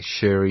the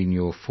sharing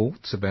your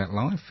thoughts about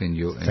life and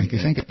your. Thank you.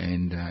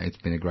 And it's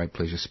been a great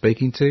pleasure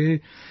speaking to you.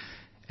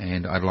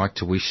 And I'd like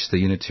to wish the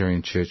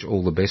Unitarian Church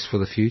all the best for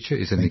the future.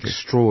 It's an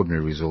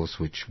extraordinary resource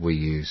which we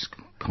use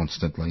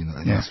constantly in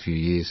the last few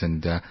years,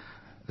 and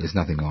there's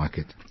nothing like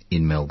it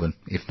in Melbourne,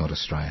 if not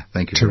Australia.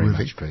 Thank you very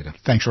much, Peter.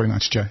 Thanks very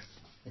much, Joe.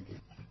 Thank you.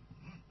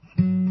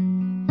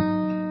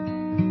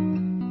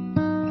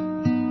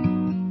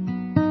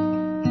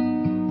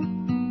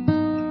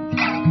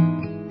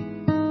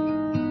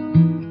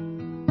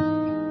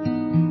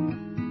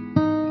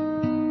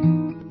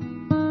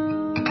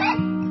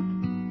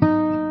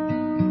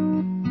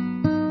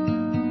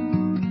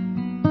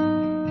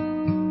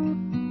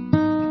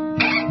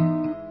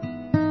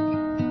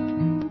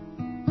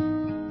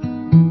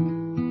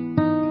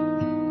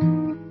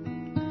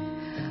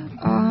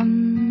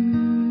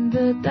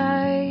 The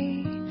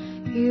day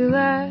you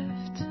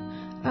left,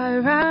 I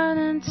ran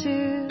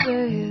into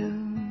the hill.